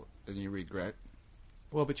feel any regret.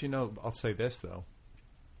 Well, but I'll say this though.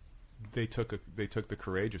 They took the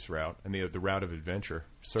courageous route and the route of adventure,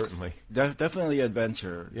 certainly. Definitely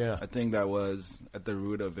adventure. Yeah. I think that was at the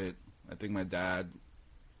root of it. I think my dad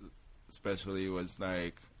especially was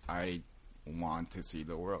like, I want to see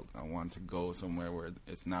the world. I want to go somewhere where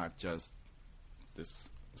it's not just this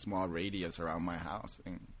small radius around my house,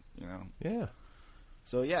 and Yeah.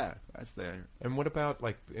 So yeah, that's there. And what about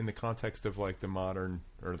like in the context of like the modern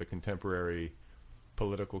or the contemporary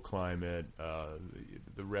political climate,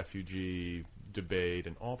 the refugee debate,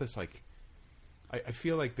 and all this? Like, I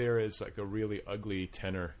feel like there is like a really ugly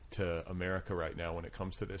tenor to America right now when it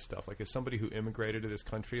comes to this stuff. Like, as somebody who immigrated to this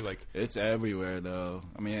country, like, it's everywhere though.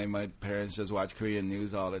 I mean, my parents just watch Korean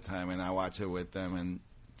news all the time, and I watch it with them, and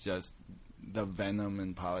just the venom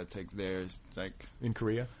in politics there is like in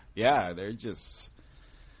Korea. Yeah, they're just,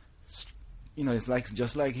 it's like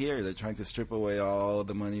just like here. They're trying to strip away all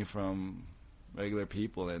the money from regular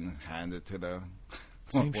people and hand it to the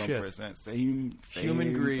Same 1%. Same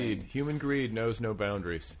human greed. thing. Human greed knows no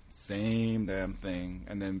boundaries. Same damn thing.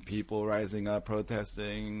 And then people rising up,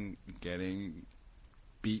 protesting, getting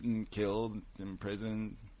beaten, killed,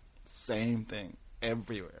 imprisoned. Same thing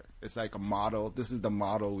everywhere. It's like a model. This is the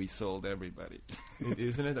model we sold everybody.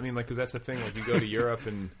 Isn't it? I mean, like, because that's the thing. Like, you go to Europe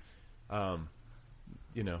and,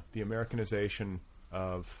 the Americanization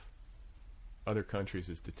of other countries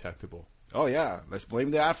is detectable. Oh, yeah. Let's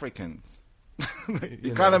blame the Africans. The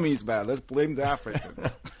economy's bad. Let's blame the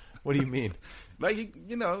Africans. What do you mean? Like,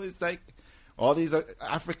 it's like all these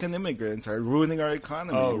African immigrants are ruining our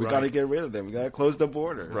economy. Oh, we right. got to get rid of them. We got to close the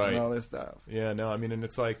borders Right. and all this stuff. Yeah, no, I mean, and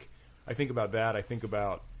it's like, I think about that. I think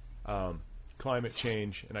about climate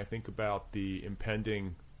change and I think about the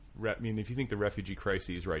impending. I mean, if you think the refugee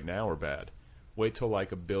crises right now are bad, wait till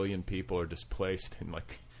like 1 billion people are displaced and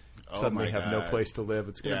like suddenly my have no God. place to live.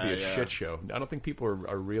 It's going to be a Yeah. shit show. I don't think people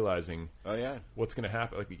are realizing Oh yeah. what's going to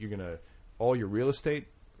happen. Like you're going to all your real estate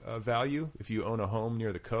value. If you own a home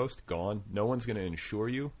near the coast, gone. No one's going to insure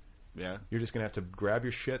you. Yeah. You're just going to have to grab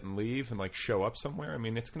your shit and leave and like show up somewhere. I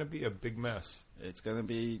mean, it's going to be a big mess. It's gonna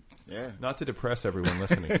be Not to depress everyone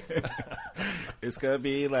listening. It's gonna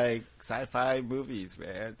be like sci-fi movies,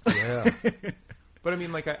 man. Yeah. But I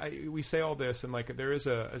mean, like we say all this, and like there is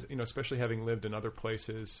especially having lived in other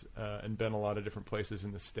places and been a lot of different places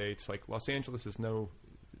in the States. Like Los Angeles is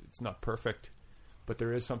it's not perfect, but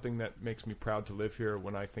there is something that makes me proud to live here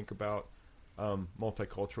when I think about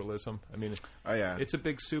multiculturalism. I mean, Oh yeah. it's a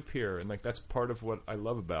big soup here, and like that's part of what I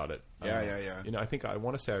love about it. Yeah. You know, I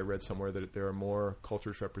want to say I read somewhere that there are more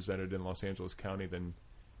cultures represented in Los Angeles County than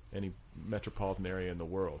any metropolitan area in the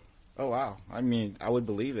world. Oh wow. I mean, I would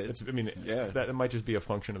believe it. Yeah. That it might just be a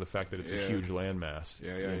function of the fact that it's a Yeah. huge landmass.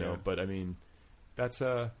 Yeah, you know. yeah. But I mean, that's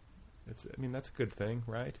a good thing,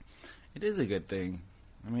 right? It is a good thing.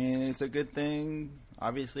 I mean, it's a good thing.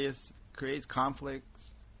 Obviously, it creates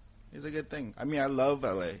conflicts. It's a good thing. I mean, I love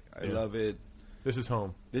LA. I Yeah. love it. This is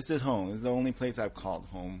home. This is home. This is the only place I've called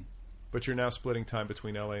home. But you're now splitting time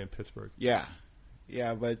between LA and Pittsburgh. Yeah,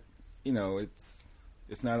 yeah, but you know, it's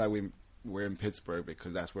not like we're in Pittsburgh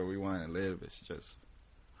because that's where we want to live. It's just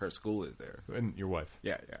her school is there. And your wife.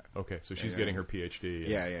 Yeah, yeah, Okay, so she's Yeah. getting her PhD.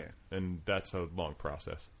 And, yeah. And that's a long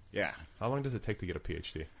process. Yeah. How long does it take to get a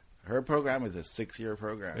PhD? Her program is a 6-year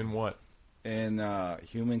program In what? in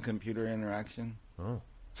human-computer interaction. Oh.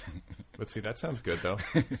 But see, that sounds good, though.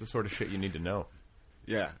 It's the sort of shit you need to know.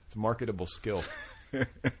 Yeah, It's a marketable skill.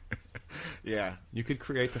 yeah. You could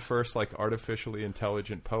create the first, like, artificially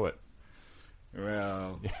intelligent poet.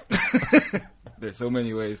 Well, there's so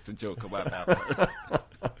many ways to joke about that part.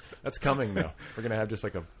 That's coming, though. We're going to have just,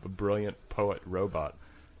 like, a brilliant poet robot.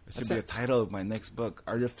 It should be a title of my next book,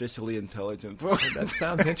 Artificially Intelligent Poet. That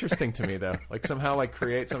sounds interesting to me, though. Like, somehow, like,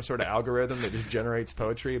 create some sort of algorithm that just generates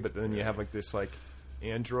poetry, but then you have, like, this, like,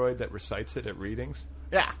 android that recites it at readings.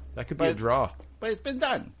 Yeah. That could be a draw. But it's been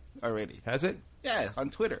done already. Has it? Yeah, on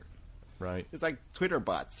Twitter. Right. It's like Twitter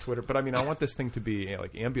bots. Twitter. But, I mean, I want this thing to be,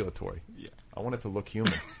 like, ambulatory. Yeah. I want it to look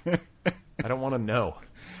human. I don't want to know.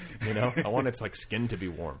 You know? I want its, like, skin to be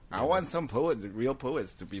warm. I want some poets, real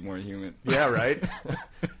poets, to be more human. Yeah, right?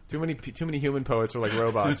 Too many human poets are like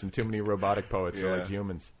robots, and too many robotic poets are like Yeah.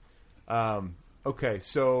 humans. Okay,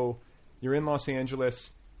 so you're in Los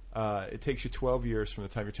Angeles. It takes you 12 years from the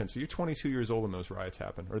time you're 10. So you're 22 years old when those riots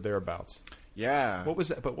happen, or thereabouts. Yeah. What was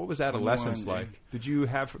that? But what was adolescence 21, like? yeah. Did you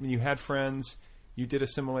have? I mean, you had friends. You did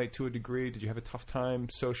assimilate to a degree. Did you have a tough time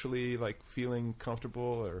socially, like feeling comfortable,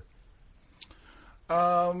 or?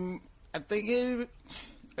 I think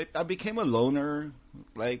I became a loner,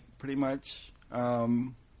 like, pretty much.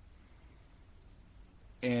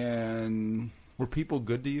 And Were people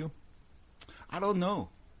good to you? I don't know.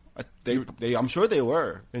 I'm sure they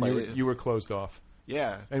were. And but you were closed off.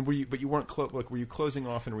 yeah. And were you? But you weren't. Were you closing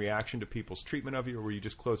off in reaction to people's treatment of you, or were you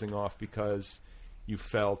just closing off because you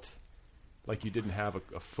felt like you didn't have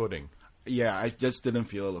a footing? Yeah, I just didn't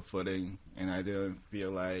feel a footing, and I didn't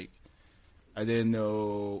feel like I didn't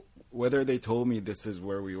know whether they told me this is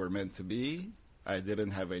where we were meant to be. I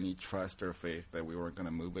didn't have any trust or faith that we weren't going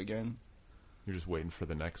to move again. You're just waiting for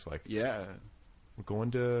the next, like, Yeah, we're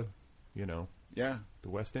going to, you know, yeah, the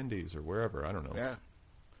West Indies or wherever. I don't know. yeah.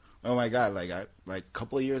 Oh my God! Like a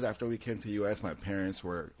couple of years after we came to U.S., my parents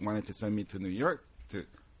wanted to send me to New York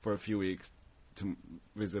for a few weeks to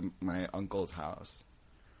visit my uncle's house.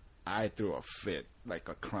 I threw a fit, like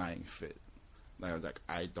a crying fit. Like, I was like,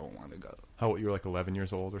 I don't want to go. How you were like 11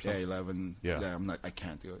 years old or Yeah, something? 11. Yeah. I'm like, I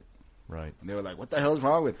can't do it. Right. And they were like, what the hell's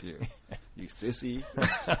wrong with you? You sissy.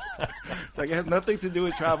 It's like, it has nothing to do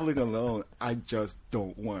with traveling alone. I just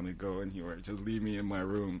don't want to go anywhere. Just leave me in my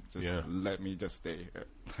room. Just let me just stay here.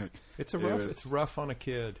 Like, It's rough on a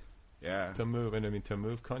kid Yeah. to move, and I mean to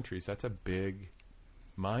move countries. That's a big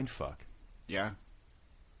mind fuck. Yeah.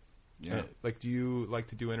 Yeah. Like, do you like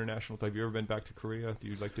to do international? Have you ever been back to Korea? Do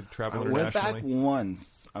you like to travel I went internationally? back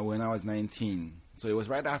once when I was 19. So it was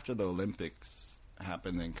right after the Olympics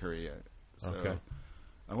happened in Korea. So Okay.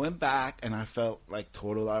 I went back and I felt like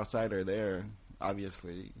total outsider there,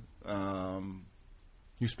 obviously.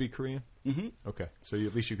 You speak Korean? Mm-hmm. Okay, so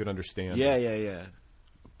at least you could understand. Yeah.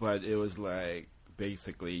 But it was like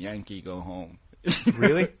basically Yankee go home.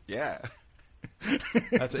 Really? Yeah.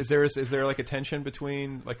 Is there like a tension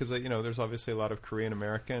between, like, because, you know, there's obviously a lot of Korean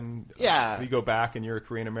American. Yeah. You go back and you're a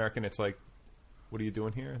Korean American. It's like What are you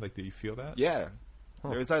doing here? Like, do you feel that? Yeah. Huh.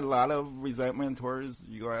 There's a lot of resentment towards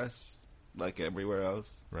U.S., like everywhere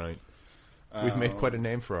else. Right. We've made quite a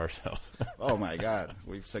name for ourselves. Oh, my God.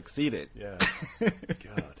 We've succeeded. Yeah.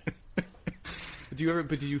 God.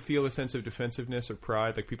 Did you feel a sense of defensiveness or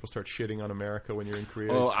pride? Like people start shitting on America when you're in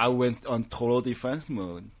Korea? Oh, I went on total defense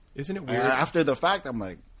mode. Isn't it weird? After the fact, I'm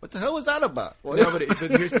like, what the hell was that about? No, but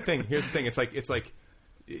here's the thing. It's like,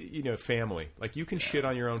 you know, family. Like you can shit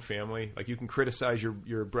on your own family. Like you can criticize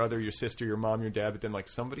your brother, your sister, your mom, your dad, but then like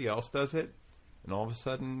somebody else does it, and all of a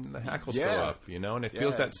sudden the hackles go up. You know, and it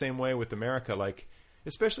feels that same way with America. Like,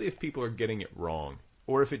 especially if people are getting it wrong,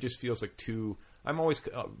 or if it just feels like too.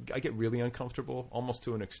 I get really uncomfortable, almost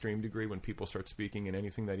to an extreme degree, when people start speaking in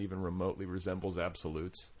anything that even remotely resembles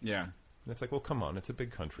absolutes. Yeah. And it's like, well, come on, it's a big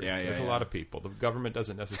country. Yeah, There's a lot of people. The government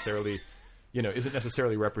doesn't necessarily, isn't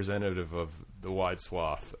necessarily representative of the wide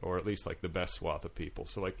swath, or at least like the best swath of people.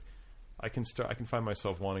 So like, I can find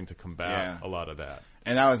myself wanting to combat a lot of that.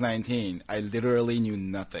 And I was 19. I literally knew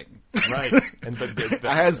nothing. Right. And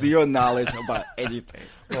I had zero knowledge about anything.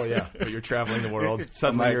 Well, yeah, but you're traveling the world.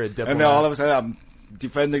 Suddenly you're a diplomat. And then all of a sudden I'm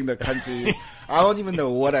defending the country. I don't even know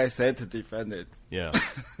what I said to defend it. Yeah,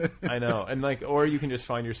 I know. And like, or you can just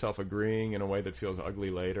find yourself agreeing in a way that feels ugly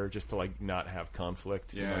later, just to like not have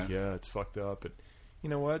conflict. Yeah. You're like, yeah, it's fucked up. But you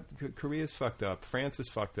know what? Korea's fucked up. France is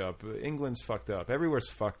fucked up. England's fucked up. Everywhere's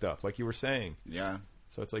fucked up, like you were saying. Yeah.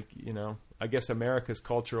 So it's like, I guess America's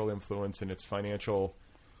cultural influence and its financial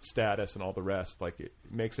status and all the rest, like it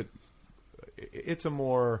makes it's a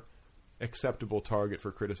more acceptable target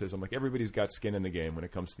for criticism. Like everybody's got skin in the game when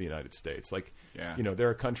it comes to the United States. Like, there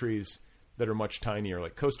are countries that are much tinier.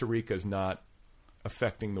 Like Costa Rica is not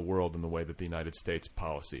affecting the world in the way that the United States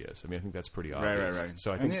policy is. I mean, I think that's pretty obvious. Right.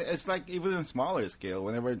 So I think it's like even on smaller scale,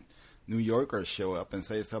 whenever New Yorkers show up and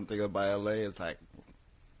say something about LA, it's like,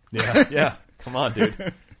 yeah. Come on,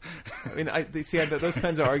 dude. I mean, those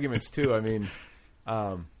kinds of arguments too. I mean,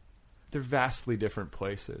 they're vastly different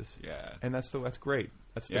places. Yeah, and that's great.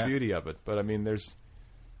 That's the beauty of it. But I mean,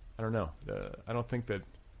 I don't know. I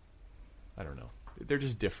don't know. They're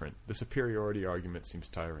just different. The superiority argument seems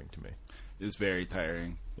tiring to me. It's very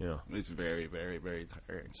tiring. Yeah, it's very, very, very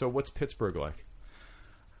tiring. So, what's Pittsburgh like?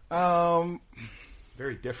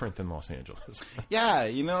 Very different than Los Angeles.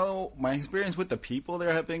 Yeah, my experience with the people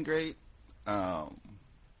there have been great.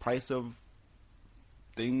 Price of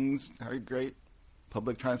things are great.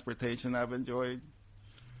 Public transportation I've enjoyed.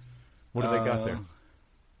 What do they got there?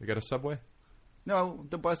 They got a subway? No,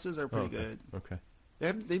 the buses are pretty good. Okay.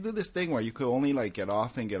 They do this thing where you could only like get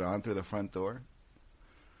off and get on through the front door.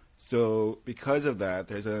 So because of that,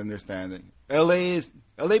 there's an understanding. LA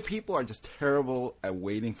people are just terrible at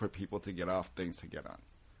waiting for people to get off things to get on.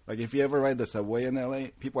 Like if you ever ride the subway in LA,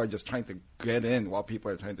 people are just trying to get in while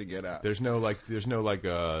people are trying to get out. There's no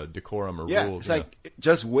decorum or rules. It's like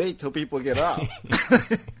just wait till people get off.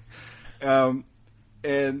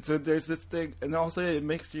 And so there's this thing, and also it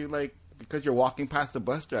makes you like, because you're walking past the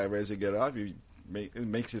bus driver as you get off, it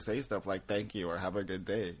makes you say stuff like "thank you" or "have a good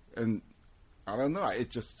day," and I don't know,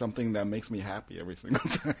 it's just something that makes me happy every single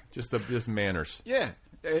time. Just manners. Yeah,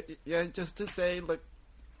 just to say like,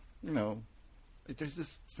 there's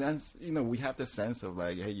this sense, we have this sense of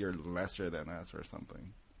like, hey, you're lesser than us or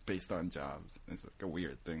something based on jobs. It's like a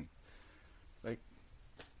weird thing. Like,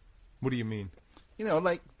 what do you mean?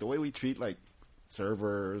 Like the way we treat like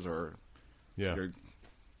servers or your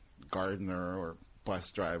gardener or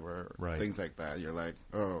bus driver or things like that. You're like,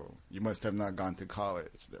 oh, you must have not gone to college.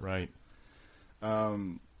 Right.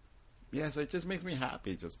 Yeah, so it just makes me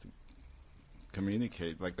happy just to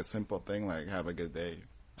communicate, like a simple thing like have a good day.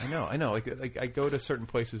 I know. Like I go to certain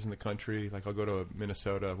places in the country, like I'll go to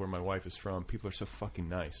Minnesota where my wife is from. People are so fucking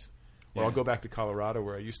nice. Or I'll go back to Colorado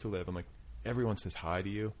where I used to live. I'm like, everyone says hi to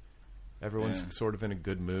you. Everyone's sort of in a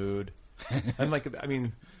good mood. And like, I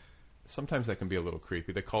mean, sometimes that can be a little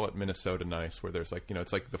creepy. They call it Minnesota nice, where there's like,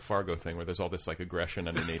 it's like the Fargo thing where there's all this like aggression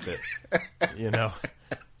underneath it,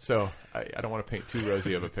 So I don't want to paint too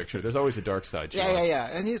rosy of a picture. There's always a dark side. Yeah.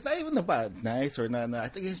 And it's not even about nice or not. I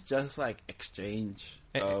think it's just like exchange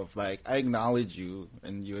of like, I acknowledge you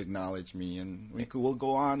and you acknowledge me, and we'll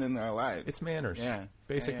go on in our lives. It's manners. Yeah.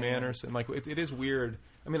 Basic manners. And like, it is weird.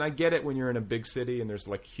 I mean, I get it when you're in a big city and there's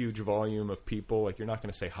like huge volume of people. Like, you're not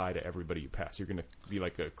going to say hi to everybody you pass. You're going to be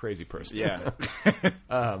like a crazy person. Yeah.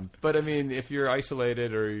 But I mean, if you're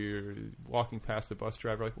isolated or you're walking past the bus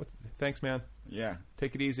driver, like, thanks, man. Yeah.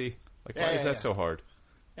 Take it easy. Like, why is that so hard?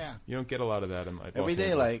 Yeah. You don't get a lot of that in my every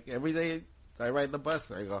day I ride the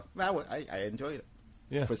bus. I go, I enjoyed it.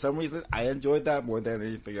 Yeah. For some reason, I enjoyed that more than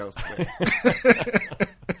anything else.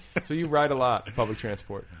 So you ride a lot, public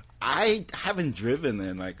transport. I haven't driven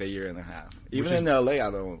in like a year and a half. Even in LA,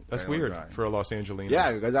 I don't. That's I don't weird drive. for a Los Angeles.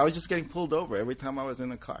 Yeah, because I was just getting pulled over every time I was in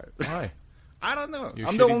the car. Why? I don't know. You're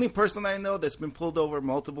I'm shitty- the only person I know that's been pulled over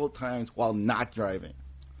multiple times while not driving.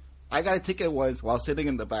 I got a ticket once while sitting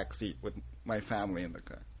in the back seat with my family in the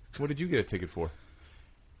car. What did you get a ticket for?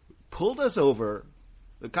 Pulled us over.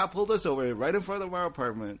 The cop pulled us over right in front of our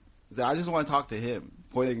apartment. Said, I just want to talk to him.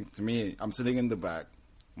 Pointing to me. I'm sitting in the back.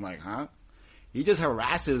 I'm like, huh? He just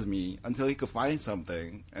harasses me until he could find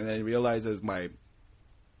something. And then he realizes my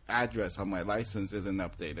address on my license isn't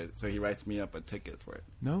updated. So he writes me up a ticket for it.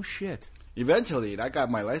 No shit. Eventually, I got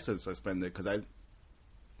my license suspended because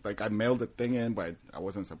I mailed the thing in, but I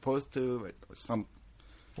wasn't supposed to. Like, or some.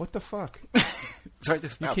 What the fuck? So I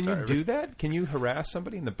just stopped Can you driving. do that? Can you harass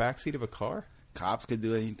somebody in the backseat of a car? Cops could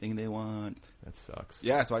do anything they want. That sucks.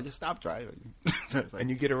 Yeah, so I just stopped driving. So it's like- And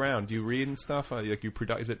you get around. Do you read and stuff? Like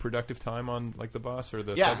is it productive time on like the bus or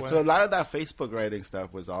the yeah, subway? so a lot of that Facebook writing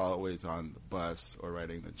stuff was always on the bus or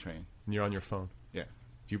riding the train. And you're on your phone. Yeah.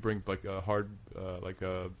 Do you bring like a hard, like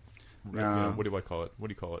a, No. what do I call it? What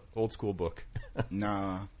do you call it? Old school book.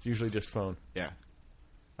 No. It's usually just phone. Yeah.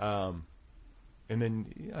 And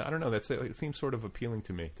then I don't know. It seems sort of appealing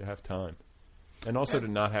to me to have time, and also to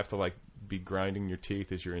not have to like be grinding your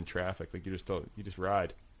teeth as you're in traffic. Like you just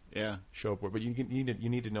ride, Yeah. show up. But you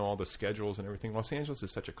need to know all the schedules and everything. Los Angeles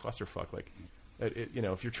is such a clusterfuck. Like,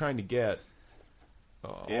 if you're trying to get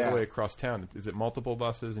all the way across town, is it multiple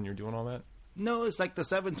buses and you're doing all that? No, it's like the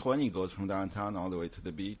 720 goes from downtown all the way to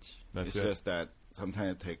the beach. That's it's it. just that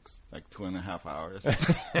sometimes it takes like 2.5 hours.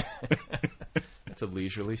 It's a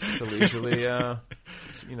leisurely,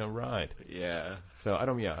 ride. Yeah. So I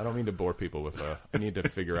don't mean to bore people with. I need to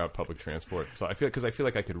figure out public transport. So I feel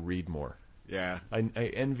like I could read more. Yeah. I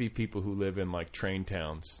envy people who live in like train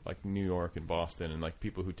towns, like New York and Boston, and like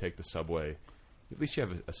people who take the subway. At least you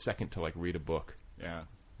have a second to like read a book. Yeah.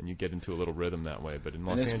 And you get into a little rhythm that way. But in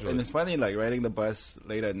Los And Angeles, it's funny, like riding the bus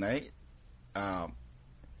late at night,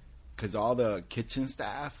 because all the kitchen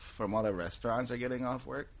staff from all the restaurants are getting off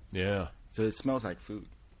work, yeah, so it smells like food.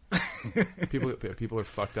 people are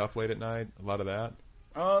fucked up late at night. A lot of that.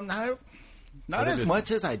 Not as much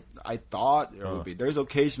as I thought it would be. There's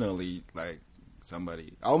occasionally like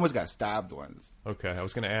somebody. I almost got stabbed once. Okay, I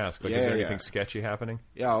was going to ask. Like, Yeah, is there yeah. anything sketchy happening?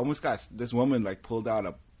 Yeah, I almost got this woman like pulled out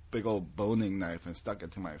a big old boning knife and stuck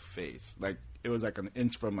it to my face. Like it was like an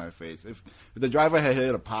inch from my face. If the driver had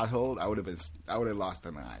hit a pothole, I would have lost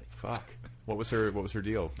an eye. Fuck. What was her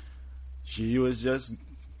deal? She was just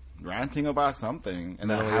ranting about something,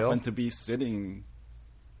 and I Mentally happened ill? to be sitting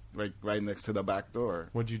like right next to the back door.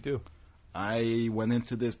 What'd you do? I went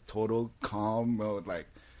into this total calm mode, like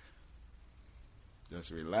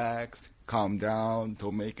just relax, calm down,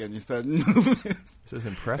 don't make any sudden movements. This is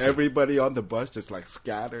impressive. Everybody on the bus just like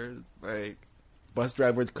scattered. Like bus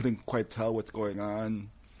driver couldn't quite tell what's going on,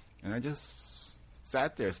 and I just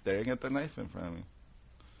sat there staring at the knife in front of me.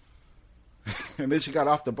 And then she got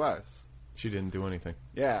off the bus. She didn't do anything.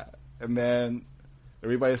 Yeah, and then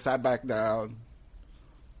everybody sat back down.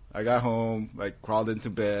 I got home, like crawled into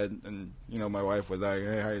bed, and my wife was like,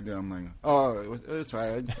 "Hey, how you doing?" I'm like, "Oh, it was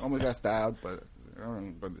fine. I almost got stabbed, but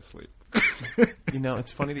I'm going to sleep."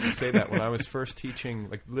 It's funny that you say that. When I was first teaching,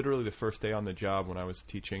 like literally the first day on the job, when I was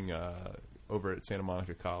teaching over at Santa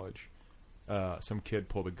Monica College, some kid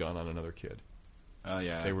pulled a gun on another kid. Oh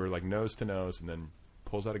yeah, They were like nose to nose, and then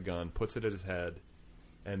pulls out a gun, puts it at his head,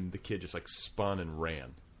 and the kid just like spun and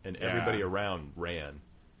ran, and everybody around ran,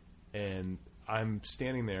 and I'm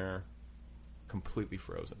standing there completely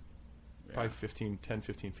frozen, probably 10,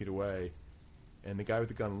 15 feet away, and the guy with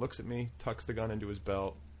the gun looks at me, tucks the gun into his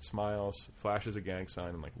belt, smiles, flashes a gang sign,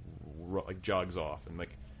 and like jogs off. And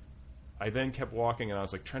like I then kept walking, and I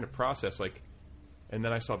was like trying to process, like, and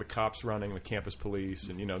then I saw the cops running, the campus police,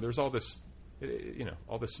 and there's all this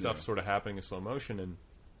all this stuff sort of happening in slow motion. And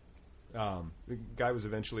the guy was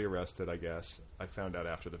eventually arrested, I guess. I found out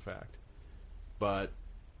after the fact. But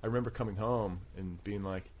I remember coming home and being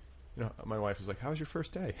like, my wife was like, "How was your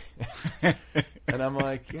first day?" And I'm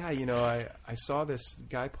like, "Yeah, I saw this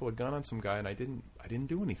guy pull a gun on some guy, and I didn't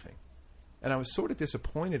do anything." And I was sort of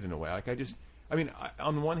disappointed in a way. Like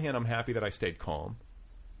on the one hand, I'm happy that I stayed calm.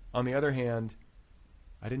 On the other hand,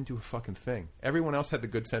 I didn't do a fucking thing. Everyone else had the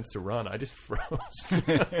good sense to run. I just froze.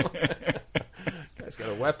 Guy's got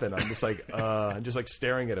a weapon. I'm just like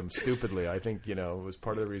staring at him stupidly. I think, it was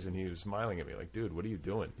part of the reason he was smiling at me. Like, dude, what are you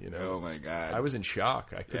doing? Oh my God. I was in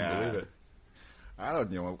shock. I couldn't believe it. I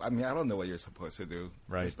don't know. I mean, I don't know what you're supposed to do.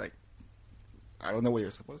 Right. It's like, I don't know what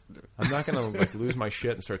you're supposed to do. I'm not going to like lose my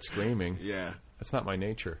shit and start screaming. Yeah. That's not my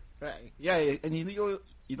nature. Yeah, and you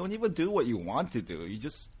don't even do what you want to do. You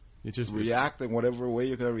just You just react in whatever way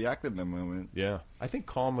you're gonna react in the moment. Yeah, I think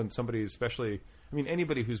calm when somebody, especially, I mean,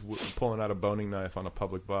 anybody who's pulling out a boning knife on a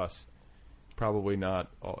public bus, probably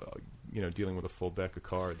not, dealing with a full deck of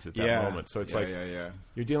cards at that moment. So it's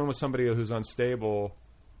you're dealing with somebody who's unstable.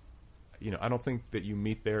 I don't think that you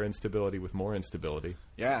meet their instability with more instability.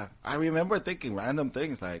 Yeah, I remember thinking random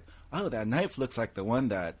things like, "Oh, that knife looks like the one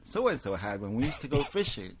that so and so had when we used to go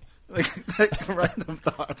fishing." like random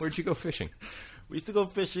thoughts. Where'd you go fishing? We used to go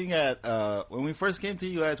fishing at when we first came to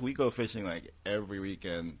the U.S. We go fishing like every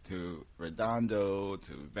weekend to Redondo,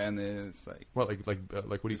 to Venice, like. Well, like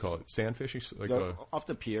what do you call it? Sand fishing? Off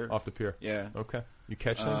the pier. Off the pier. Yeah. Okay. You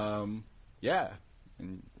catch things? Yeah.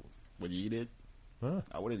 And would you eat it? Huh.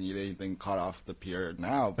 I wouldn't eat anything caught off the pier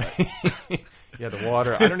now, but yeah, the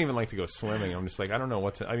water. I don't even like to go swimming. I'm just like, I don't know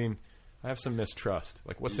what's. I mean, I have some mistrust.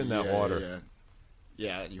 Like, what's in that water?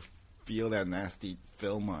 Yeah, you feel that nasty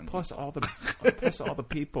film on. Plus all the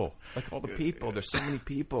people. Like all the people. There's so many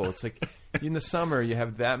people. It's like in the summer you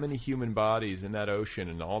have that many human bodies in that ocean,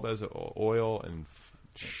 and all those oil and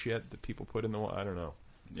shit that people put in the water. I don't know.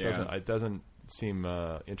 It doesn't seem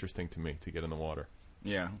interesting to me to get in the water.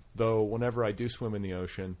 Yeah. Though whenever I do swim in the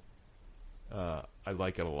ocean, I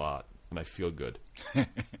like it a lot and I feel good.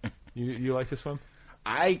 You like to swim?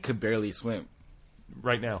 I could barely swim.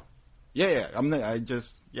 Right now? Yeah. I'm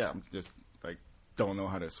just like don't know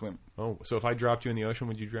how to swim. Oh, so if I dropped you in the ocean,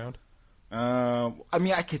 would you drown? I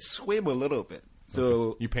mean, I could swim a little bit. So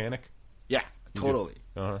okay. You panic? Yeah, totally.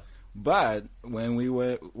 Uh-huh. But when we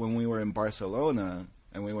were in Barcelona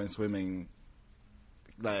and we went swimming,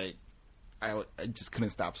 like. I just couldn't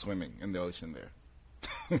stop swimming in the ocean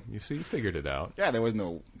there. You figured it out. Yeah, there were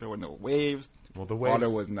no waves. Well, the waves, water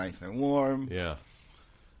was nice and warm. Yeah,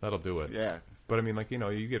 that'll do it. Yeah, but I mean, like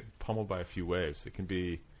you get pummeled by a few waves. It can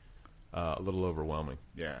be a little overwhelming.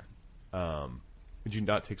 Yeah. Did you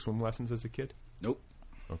not take swim lessons as a kid? Nope.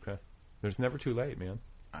 Okay. There's never too late, man.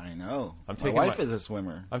 I know. My wife is a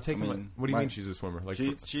swimmer. What do you mean she's a swimmer? Like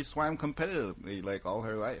she swam competitively like all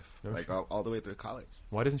her life, all the way through college.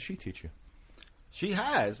 Why doesn't she teach you? She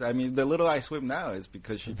has. I mean, the little I swim now is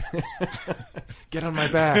because she... Get on my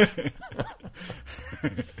back.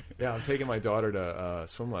 Yeah, I'm taking my daughter to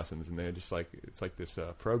swim lessons, and they're just like, it's like this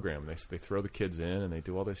program. They throw the kids in, and they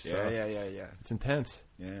do all this stuff. Yeah. It's intense.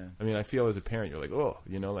 Yeah. I mean, I feel as a parent, you're like, oh,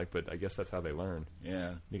 but I guess that's how they learn.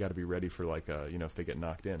 Yeah. You got to be ready for if they get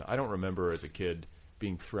knocked in. I don't remember as a kid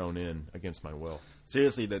being thrown in against my will.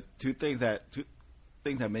 Seriously, the two things that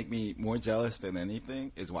make me more jealous than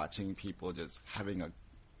anything is watching people just having a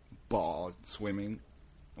ball swimming.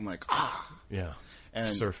 I'm like, yeah, and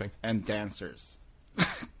surfing and dancers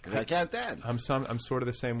because I can't dance. I'm sort of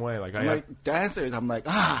the same way. Dancers. I'm like,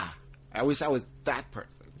 I wish I was that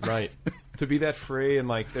person. Right. To be that free and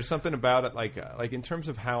like, there's something about it like in terms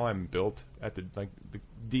of how I'm built at the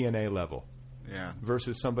DNA level. Yeah.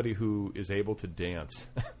 Versus somebody who is able to dance.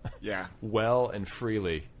 Yeah. Well and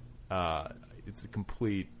freely. It's a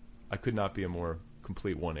complete. I could not be a more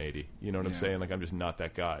complete 180. You know what I'm saying? Like I'm just not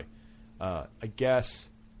that guy. I guess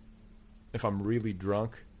if I'm really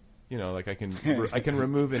drunk, like I can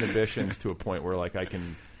remove inhibitions to a point where like I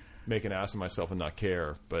can make an ass of myself and not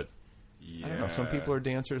care. But I don't know. Some people are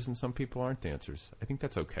dancers and some people aren't dancers. I think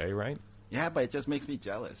that's okay, right? Yeah, but it just makes me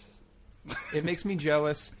jealous. It makes me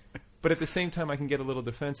jealous, but at the same time, I can get a little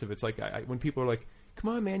defensive. It's like when people are like,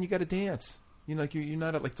 "Come on, man, you got to dance." You're not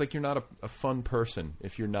it's like you're not a fun person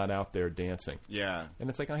if you're not out there dancing. Yeah. And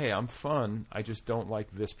it's like, oh, hey, I'm fun. I just don't like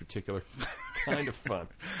this particular kind of fun.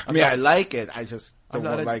 I like it. I just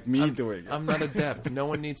don't like me doing it. I'm not adept. No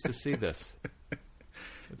one needs to see this.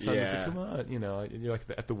 It's like, come on. You're like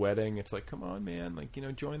at the wedding. It's like, come on, man. Like,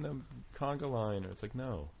 join the conga line. Or it's like,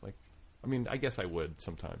 no. Like, I mean, I guess I would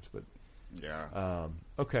sometimes, but. Yeah.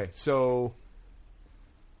 Okay, so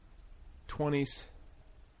 20s.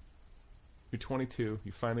 You're 22.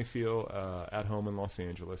 You finally feel at home in Los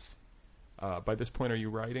Angeles. By this point, are you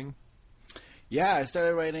writing? Yeah, I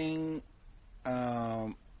started writing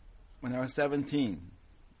when I was 17.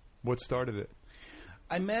 What started it?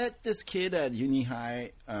 I met this kid at Uni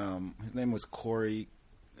High. His name was Corey.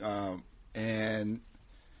 And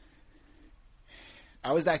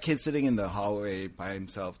I was that kid sitting in the hallway by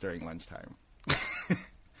himself during lunchtime.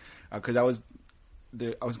 Because I was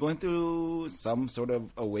going through some sort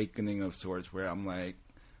of awakening of sorts where I'm like,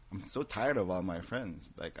 I'm so tired of all my friends.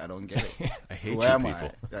 Like, I don't get it. I hate who you am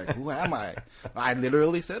people. I? Like, who am I? I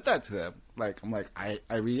literally said that to them. Like, I'm like, I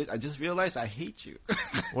just realized I hate you.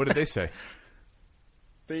 What did they say?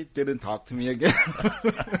 They didn't talk to me again.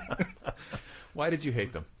 Why did you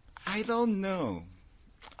hate them? I don't know.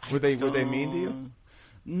 Were they mean to you?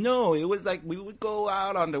 No, it was like we would go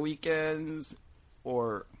out on the weekends,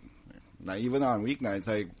 or not even on weeknights.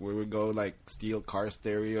 Like we would go like steal car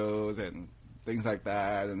stereos and things like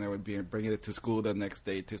that, and then would be bringing it to school the next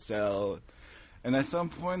day to sell. And at some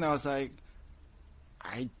point, I was like,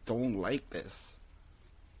 I don't like this.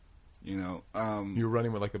 You know, You were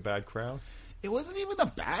running with like a bad crowd? it wasn't even a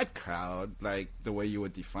bad crowd, like the way you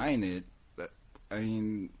would define it. But, I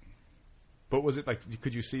mean, But was it like,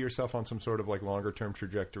 could you see yourself on some sort of like longer term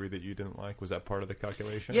trajectory that you didn't like? Was that part of the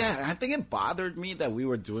calculation? yeah, I think it bothered me that we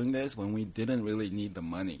were doing this when we didn't really need the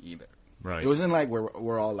money either. Right. It wasn't like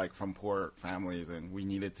we're all like from poor families and we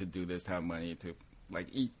needed to do this to have money to like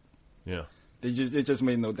eat. Yeah. It just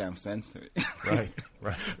made no damn sense to me. Right.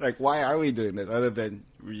 Right. Like, why are we doing this other than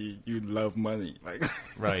you love money? Like,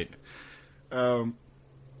 Right. And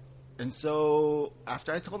so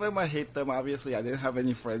after I told them I hate them, obviously I didn't have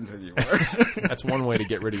any friends anymore. That's one way to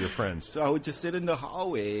get rid of your friends. So I would just sit in the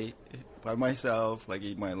hallway by myself, like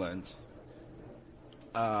eat my lunch.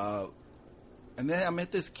 And then I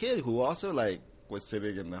met this kid who also like was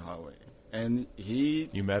sitting in the hallway, and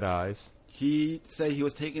You met eyes. he said he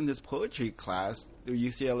was taking this poetry class through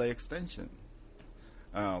UCLA Extension,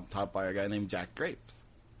 taught by a guy named Jack Grapes.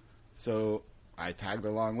 So I tagged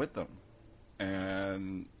along with them,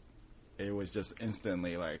 and it was just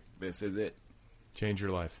instantly like, this is it. Change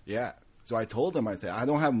your life. Yeah. So I told him, I said, I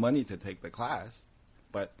don't have money to take the class,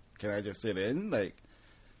 but can I just sit in? Like,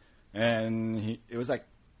 and it was like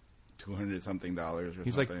 $200 something or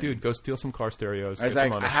He's something. like, dude, go steal some car stereos. I was get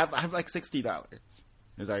like, them on I it." have like $60.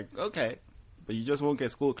 He's like, okay, but you just won't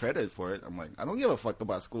get school credit for it. I'm like, I don't give a fuck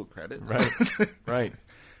about school credit. Right. Right.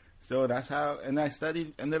 So that's how, and I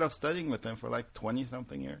ended up studying with him for like 20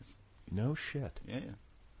 something years. No shit. Yeah.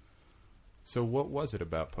 So what was it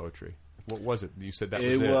about poetry? What was it? You said that was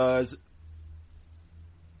It it. was,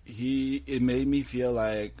 it made me feel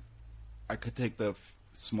like I could take the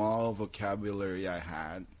small vocabulary I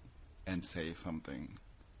had and say something.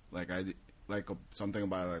 Something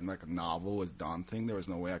about like a novel was daunting. There was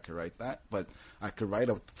no way I could write that, but I could write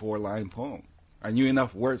a 4-line poem. I knew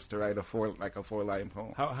enough words to write a 4-line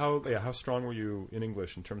poem. How strong were you in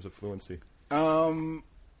English in terms of fluency? I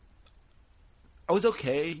was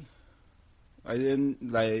okay. I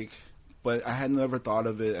didn't but I had never thought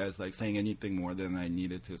of it as like saying anything more than I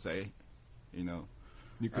needed to say, you know.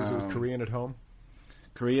 Because it was Korean at home,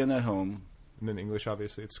 Korean at home. and then English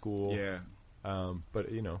obviously at school. Yeah.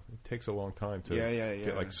 But you know, it takes a long time to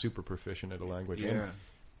get like super proficient at a language. Yeah. And,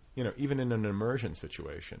 you know, even in an immersion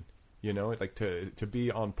situation, you know, like to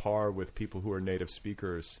be on par with people who are native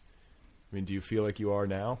speakers. I mean, do you feel like you are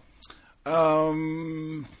now?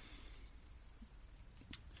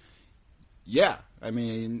 Yeah. I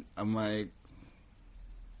mean, I'm like,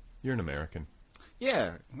 You're an American.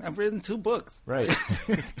 yeah, I've written 2 books. Right.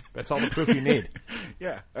 That's all the proof you need.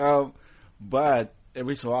 Yeah. But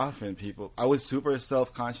every so often I was super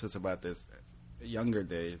self-conscious about this younger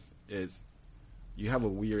days, is you have a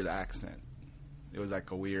weird accent. It was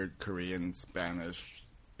like a weird Korean, Spanish,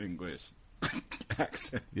 English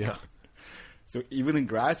accent. Yeah. So even in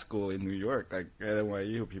grad school in New York, like at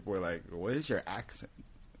NYU, people were like, what is your accent?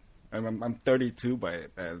 I'm 32 by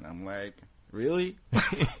then. I'm like, really?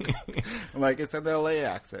 I'm like, it's an LA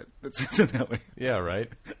accent. It's an LA. Yeah, right.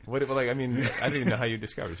 I mean, I don't even know how you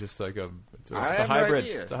describe it. It's just like it's a have no hybrid.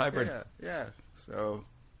 idea. It's a hybrid. Yeah. So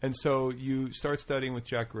And so you start studying with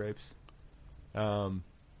Jack Grapes.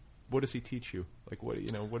 What does he teach you? Like, what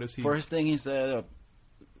does he? first thing he said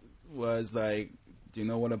was like, do you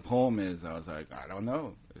know what a poem is? I was like, I don't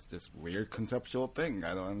know. It's this weird conceptual thing.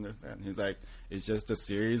 I don't understand. He's like, it's just a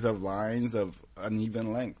series of lines of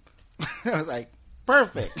uneven length. I was like,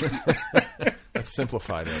 perfect. Let's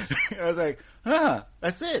simplify this. I was like,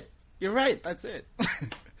 that's it. You're right. That's it.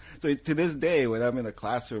 So to this day, when I'm in a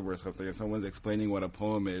classroom or something and someone's explaining what a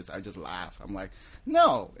poem is, I just laugh. I'm like,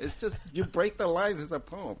 no, it's just you break the lines. It's a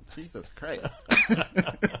poem. Jesus Christ.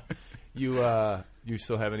 You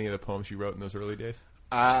still have any of the poems you wrote in those early days?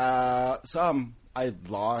 Some I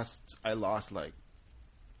lost like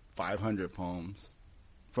 500 poems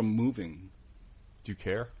from moving. Do you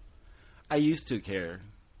care? I used to care,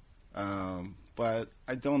 but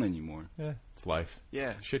I don't anymore. Yeah, it's life.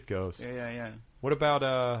 Yeah. Shit goes. Yeah. What about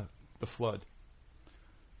the flood?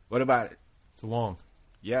 What about it? It's long.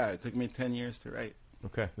 Yeah, it took me 10 years to write.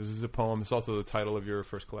 Okay, this is a poem. It's also the title of your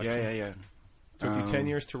first collection. Yeah. It took you 10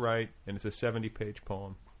 years to write, and it's a 70-page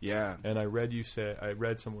poem. Yeah. And I read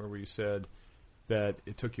somewhere where you said that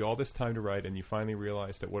it took you all this time to write, and you finally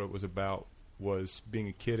realized that what it was about was being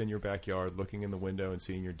a kid in your backyard, looking in the window and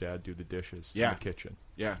seeing your dad do the dishes in Yeah. the kitchen.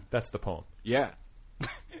 Yeah. That's the poem. Yeah.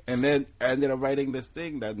 And then I ended up writing this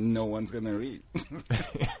thing that no one's gonna read.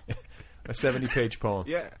 A 70-page poem.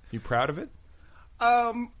 Yeah. You proud of it?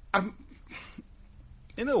 I'm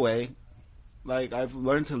in a way, like I've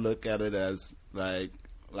learned to look at it as like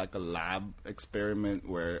a lab experiment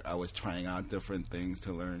where I was trying out different things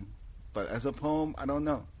to learn. But as a poem, I don't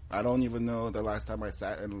know. I don't even know the last time I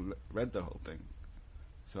sat and read the whole thing.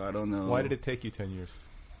 So I don't know. Why did it take you 10 years?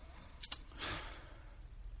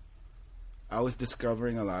 I was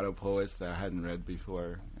discovering a lot of poets that I hadn't read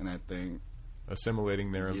before, and I think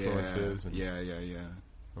Assimilating their influences. Yeah.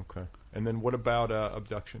 Okay. And then what about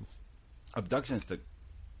Abductions? Abductions took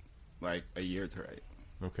like a year to write.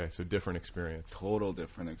 Okay, so different experience. Total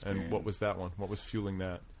different experience. And what was that one? What was fueling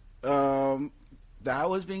that? That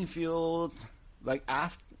was being fueled like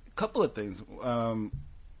after a couple of things.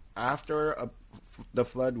 After the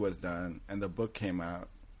flood was done and the book came out,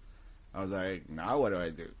 I was like, now what do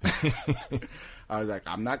I do? I was like,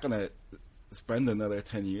 I'm not gonna spend another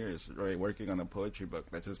 10 years working on a poetry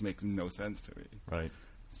book. That just makes no sense to me. Right.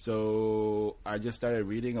 So I just started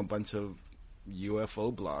reading a bunch of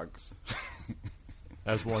UFO blogs.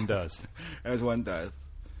 As one does. As one does.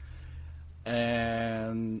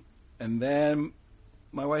 And then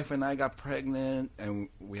my wife and I got pregnant, and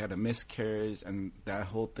we had a miscarriage, and that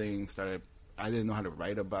whole thing started. I didn't know how to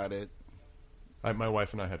write about it. My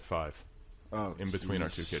wife and I had 5 in between our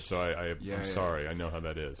 2 kids, so I'm sorry. I know how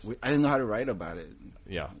that is. I didn't know how to write about it.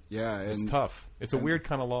 Yeah. Yeah. It's tough. It's a weird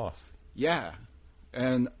kind of loss. Yeah.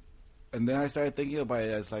 And then I started thinking about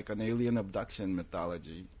it as like an alien abduction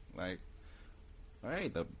mythology. Like, all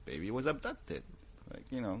right, the baby was abducted. Like,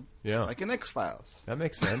 like in X-Files. That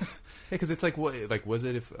makes sense. Because it's like, what? Like, was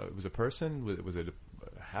it if it was a person? Was it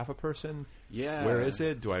half a person? Yeah. Where is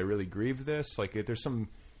it? Do I really grieve this? Like, there's some.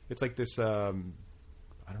 It's like this. I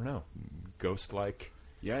don't know, ghost-like.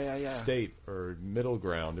 State or middle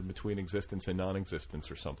ground in between existence and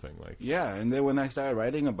non-existence or something like. Yeah, and then when I started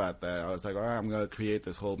writing about that, I was like, all right, I'm gonna create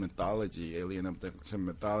this whole mythology, alien abduction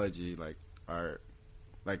mythology, like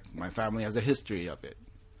my family has a history of it.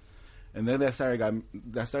 And then that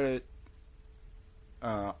started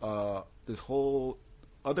this whole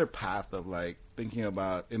other path of like thinking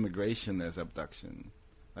about immigration as abduction.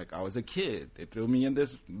 Like I was a kid, they threw me in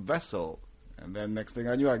this vessel, and then next thing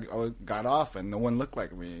I knew, I got off, and no one looked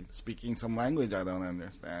like me, speaking some language I don't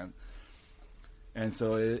understand. And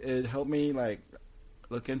so it helped me like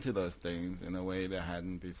look into those things in a way that I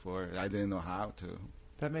hadn't before. I didn't know how to.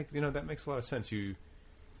 That makes a lot of sense. You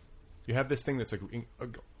have this thing that's like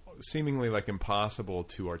seemingly like impossible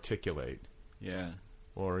to articulate,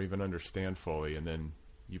 or even understand fully, and then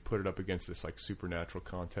you put it up against this like supernatural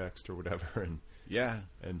context or whatever,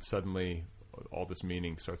 and suddenly all this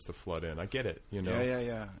meaning starts to flood in. I get it,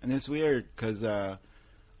 Yeah. And it's weird because a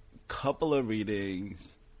couple of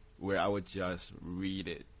readings where I would just read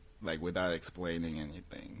it like without explaining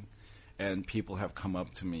anything, and people have come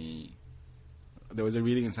up to me. There was a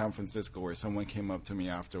reading in San Francisco where someone came up to me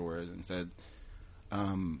afterwards and said,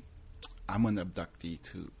 I'm an abductee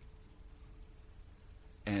too.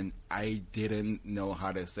 And I didn't know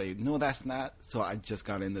how to say, no, that's not. So I just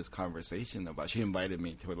got in this conversation about, she invited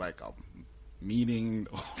me to like a meeting.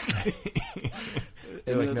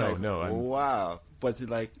 You're like, no. Wow. But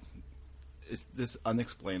like, it's this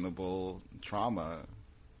unexplainable trauma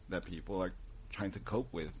that people are trying to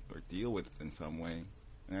cope with or deal with in some way.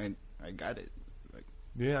 And I got it.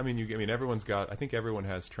 Yeah, I mean, everyone's got. I think everyone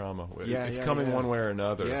has trauma. It's Yeah, coming yeah. one way or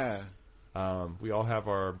another. Yeah. We all have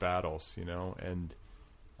our battles, and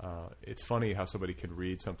it's funny how somebody could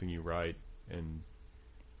read something you write and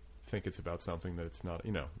think it's about something that it's not.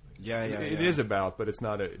 It is about, but it's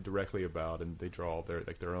not directly about, and they draw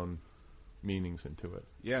their own meanings into it.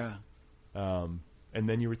 Yeah. And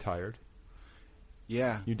then you retired.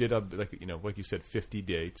 Yeah. You did like you said, 50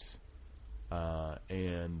 dates,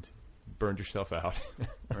 and burned yourself out.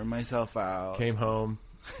 Burned myself out. Came home,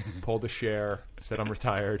 pulled a share, said I'm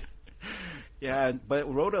retired. Yeah,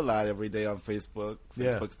 but wrote a lot every day on Facebook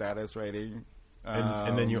status writing.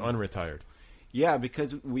 And then you unretired. Yeah,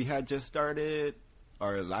 because we had just started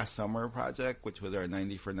our last summer project, which was our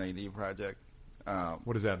 90 for 90 project.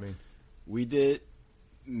 What does that mean? We did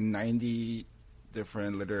 90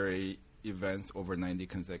 different literary events over 90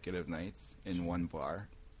 consecutive nights in one bar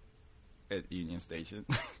at Union Station.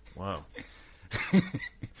 Wow.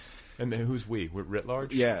 And then who's we? We're writ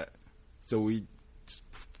large? Yeah. So we just,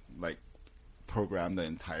 programmed the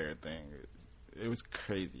entire thing. It was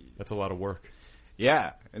crazy. That's a lot of work.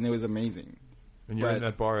 Yeah, and it was amazing. And you're in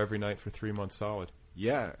that bar every night for 3 months solid.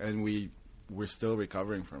 Yeah, and we're still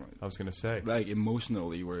recovering from it. I was going to say.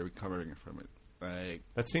 Emotionally, we're recovering from it. Like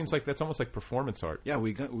That seems like that's almost like performance art. yeah,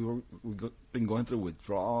 we've been going through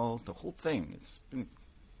withdrawals, the whole thing. It's just been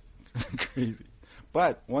crazy.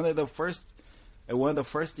 But one of the first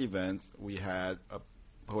events, we had a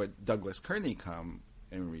poet, Douglas Kearney, come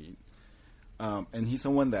and read, and he's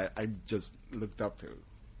someone that I just looked up to.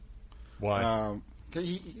 Why? 'Cause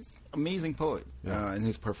he's an amazing poet, and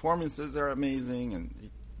his performances are amazing,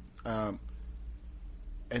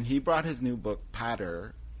 and he brought his new book,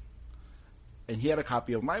 Patter, and he had a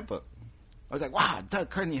copy of my book. I was like, wow, Doug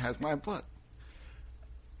Kearney has my book.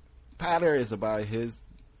 Patter is about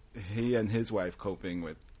he and his wife coping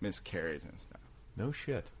with miscarriage and stuff. No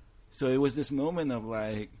shit. So it was this moment of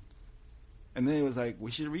like, and then it was like, we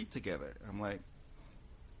should read together. I'm like,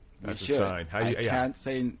 we That's a should. sign. I can't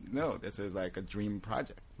say no. This is like a dream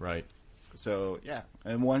project. Right. So yeah,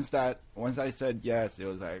 and once I said yes, it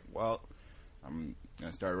was like, well, I'm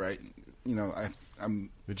gonna start writing. You know,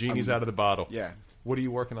 I'm The genie's out of the bottle. Yeah. What are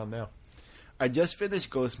you working on now? I just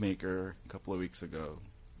finished Ghostmaker a couple of weeks ago.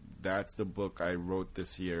 That's the book I wrote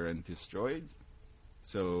this year and destroyed.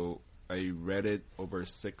 So I read it over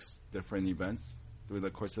 6 different events through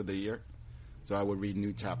the course of the year. So I would read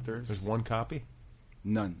new chapters. There's one copy?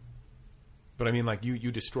 None. But I mean, like,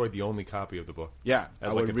 you destroyed the only copy of the book. Yeah,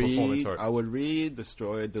 As I like would a performance read. art. I would read,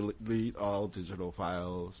 destroy, delete all digital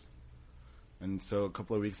files. And so a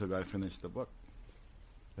couple of weeks ago, I finished the book.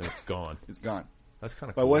 And it's gone. It's gone. That's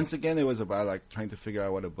kind of But cool. once again, it was about like trying to figure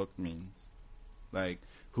out what a book means, like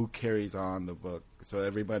who carries on the book. So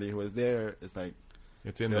everybody who was there is like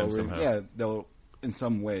It's in them somehow. Yeah, they'll in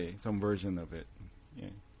some way, some version of it. Yeah.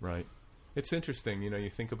 Right. It's interesting, you know, you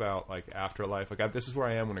think about, like, afterlife. Like, this is where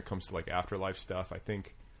I am when it comes to, like, afterlife stuff. I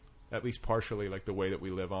think, at least partially, like, the way that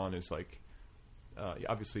we live on is, like,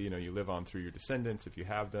 obviously, you know, you live on through your descendants, if you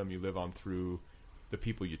have them. You live on through the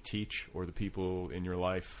people you teach or the people in your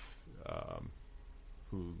life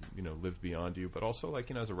who, you know, live beyond you. But also, like,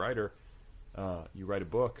 you know, as a writer, you write a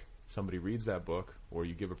book, somebody reads that book, or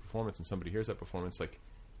you give a performance and somebody hears that performance, like,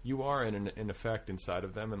 you are in effect inside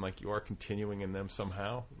of them, and like you are continuing in them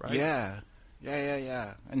somehow, right? Yeah.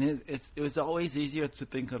 And it was always easier to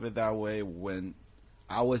think of it that way when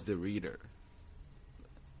I was the reader.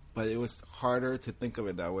 But it was harder to think of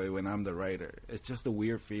it that way when I'm the writer. It's just a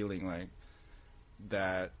weird feeling like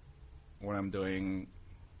that what I'm doing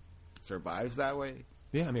survives that way.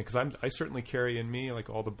 Yeah, I mean, because I certainly carry in me like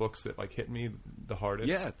all the books that like hit me the hardest.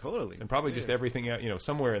 Yeah, totally. And probably just everything, you know,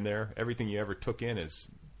 somewhere in there, everything you ever took in is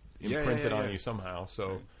imprinted on you somehow.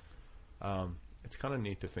 So it's kind of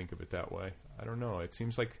neat to think of it that way. I don't know. It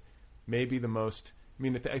seems like maybe the most. I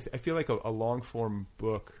mean, I feel like a long form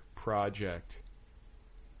book project,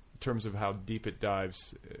 in terms of how deep it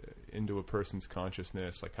dives into a person's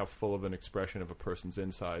consciousness, like how full of an expression of a person's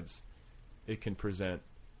insides it can present.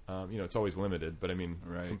 You know, it's always limited, but I mean,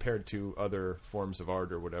 compared to other forms of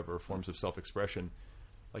art or whatever, forms of self-expression,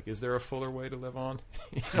 like, is there a fuller way to live on?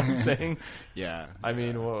 You know what I'm saying? Yeah. I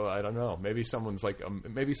mean, well, I don't know. Maybe someone's like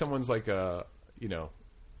a, you know,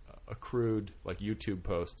 a crude, like, YouTube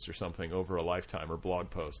posts or something over a lifetime, or blog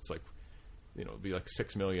posts, like, you know, it'll be like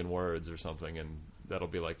 6 million words or something, and that'll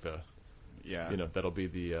be like the, you know, that'll be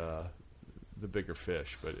the bigger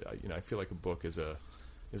fish. But, you know, I feel like a book is a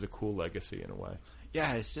cool legacy in a way.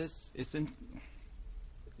 Yeah, it's just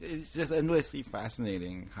endlessly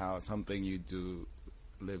fascinating how something you do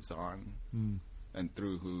lives on and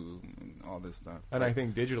through who and all this stuff. And I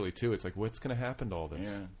think digitally too, it's like, what's going to happen to all this?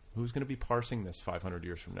 Yeah. Who's going to be parsing this 500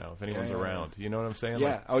 years from now, if anyone's around? You know what I'm saying?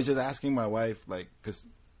 Yeah, Like, I was just asking my wife, like, because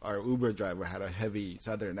our Uber driver had a heavy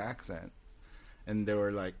Southern accent, and they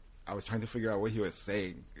were like, I was trying to figure out what he was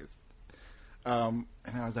saying. And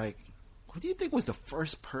I was like, who do you think was the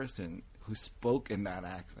first person who spoke in that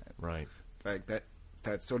accent? right. Like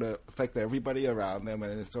that sort of affected everybody around them,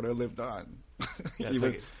 and it sort of lived on. Yeah, it's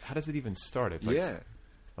like, how does it even start? It's like, yeah.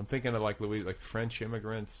 I'm thinking of like French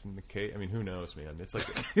immigrants in the cave. I mean, who knows, man? It's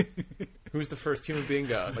like, who's the first human being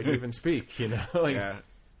to like even speak? You know? Like, Yeah.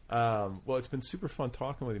 Well, it's been super fun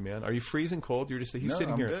talking with you, man. Are you freezing cold? You're just No,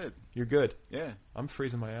 sitting I'm here. good. You're good. Yeah. I'm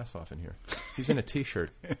freezing my ass off in here. He's in a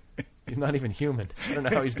t-shirt. He's not even human. I don't know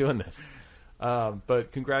how he's doing this.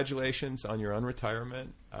 But congratulations on your unretirement.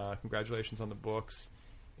 Congratulations on the books,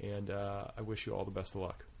 and I wish you all the best of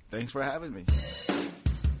luck. Thanks for having me.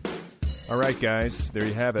 All right, guys, there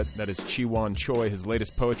you have it. That is Chi-Wan Choi. His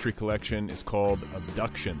latest poetry collection is called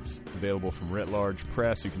Abductions. It's available from Writ Large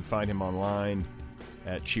Press. You can find him online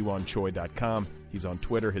at chiwanchoi.com. He's on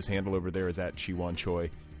Twitter. His handle over there is at Chi-Wan-Choi.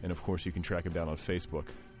 And, of course, you can track him down on Facebook,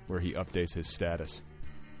 where he updates his status.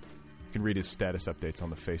 You can read his status updates on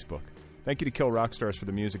the Facebook. Thank you to Kill Rockstars for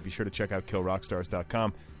the music. Be sure to check out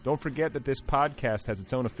killrockstars.com. Don't forget that this podcast has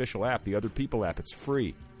its own official app, the Other People app. It's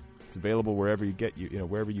free. It's available wherever you get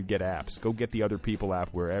wherever you get apps. Go get the Other People app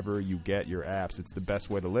wherever you get your apps. It's the best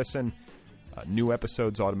way to listen. New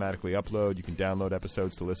episodes automatically upload. You can download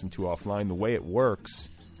episodes to listen to offline. The way it works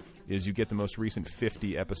is you get the most recent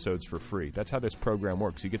 50 episodes for free. That's how this program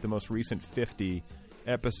works. You get the most recent 50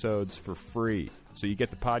 episodes for free. So you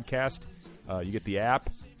get the podcast, you get the app,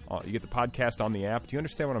 you get the podcast on the app. Do you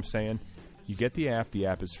understand what I'm saying? You get the app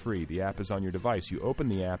is free. The app is on your device. You open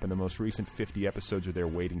the app, and the most recent 50 episodes are there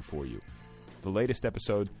waiting for you. The latest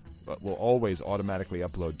episode will always automatically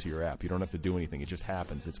upload to your app. You don't have to do anything. It just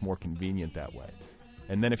happens. It's more convenient that way.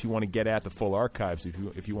 And then if you want to get at the full archives,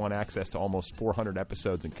 if you want access to almost 400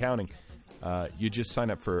 episodes and counting, you just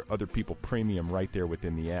sign up for Other People Premium right there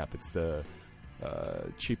within the app. It's the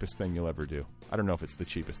cheapest thing you'll ever do. I don't know if it's the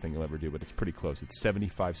cheapest thing you'll ever do, but it's pretty close. It's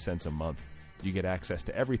 75 cents a month. You get access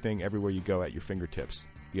to everything everywhere you go at your fingertips.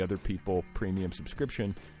 The Other People Premium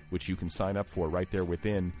subscription, which you can sign up for right there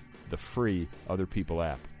within the free Other People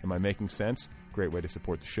app. Am I making sense? Great way to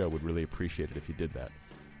support the show. Would really appreciate it if you did that.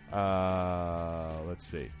 Let's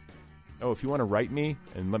see. Oh, if you want to write me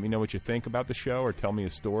and let me know what you think about the show or tell me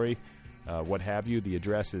a story, what have you, the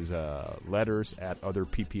address is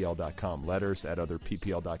letters@otherppl.com.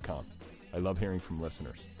 Letters@otherppl.com. I love hearing from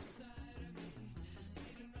listeners.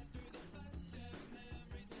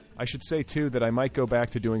 I should say, too, that I might go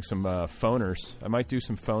back to doing some phoners. I might do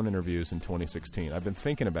some phone interviews in 2016. I've been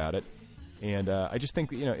thinking about it, and I just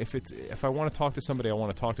think that, if I want to talk to somebody, I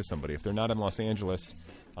want to talk to somebody. If they're not in Los Angeles,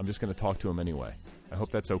 I'm just going to talk to them anyway. I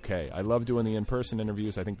hope that's okay. I love doing the in-person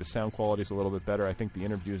interviews. I think the sound quality is a little bit better. I think the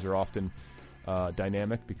interviews are often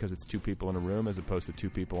dynamic because it's two people in a room as opposed to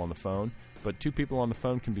two people on the phone. But two people on the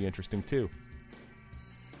phone can be interesting, too.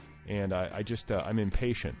 And I'm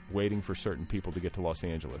impatient waiting for certain people to get to Los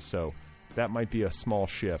Angeles. So that might be a small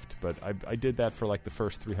shift, but I did that for like the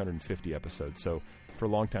first 350 episodes. So for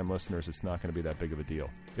long-time listeners, it's not going to be that big of a deal.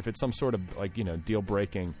 If it's some sort of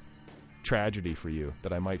deal-breaking tragedy for you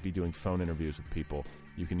that I might be doing phone interviews with people,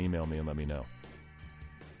 you can email me and let me know.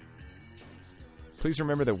 Please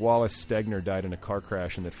remember that Wallace Stegner died in a car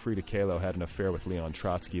crash and that Frida Kahlo had an affair with Leon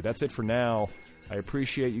Trotsky. That's it for now. I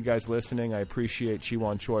appreciate you guys listening. I appreciate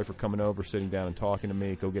Chi-Wan Choi for coming over, sitting down and talking to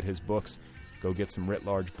me. Go get his books. Go get some writ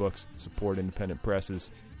large books. Support independent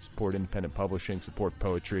presses. Support independent publishing. Support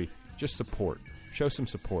poetry. Just support. Show some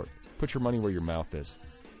support. Put your money where your mouth is.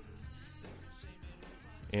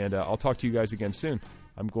 And I'll talk to you guys again soon.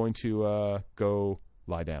 I'm going to go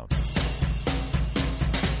lie down.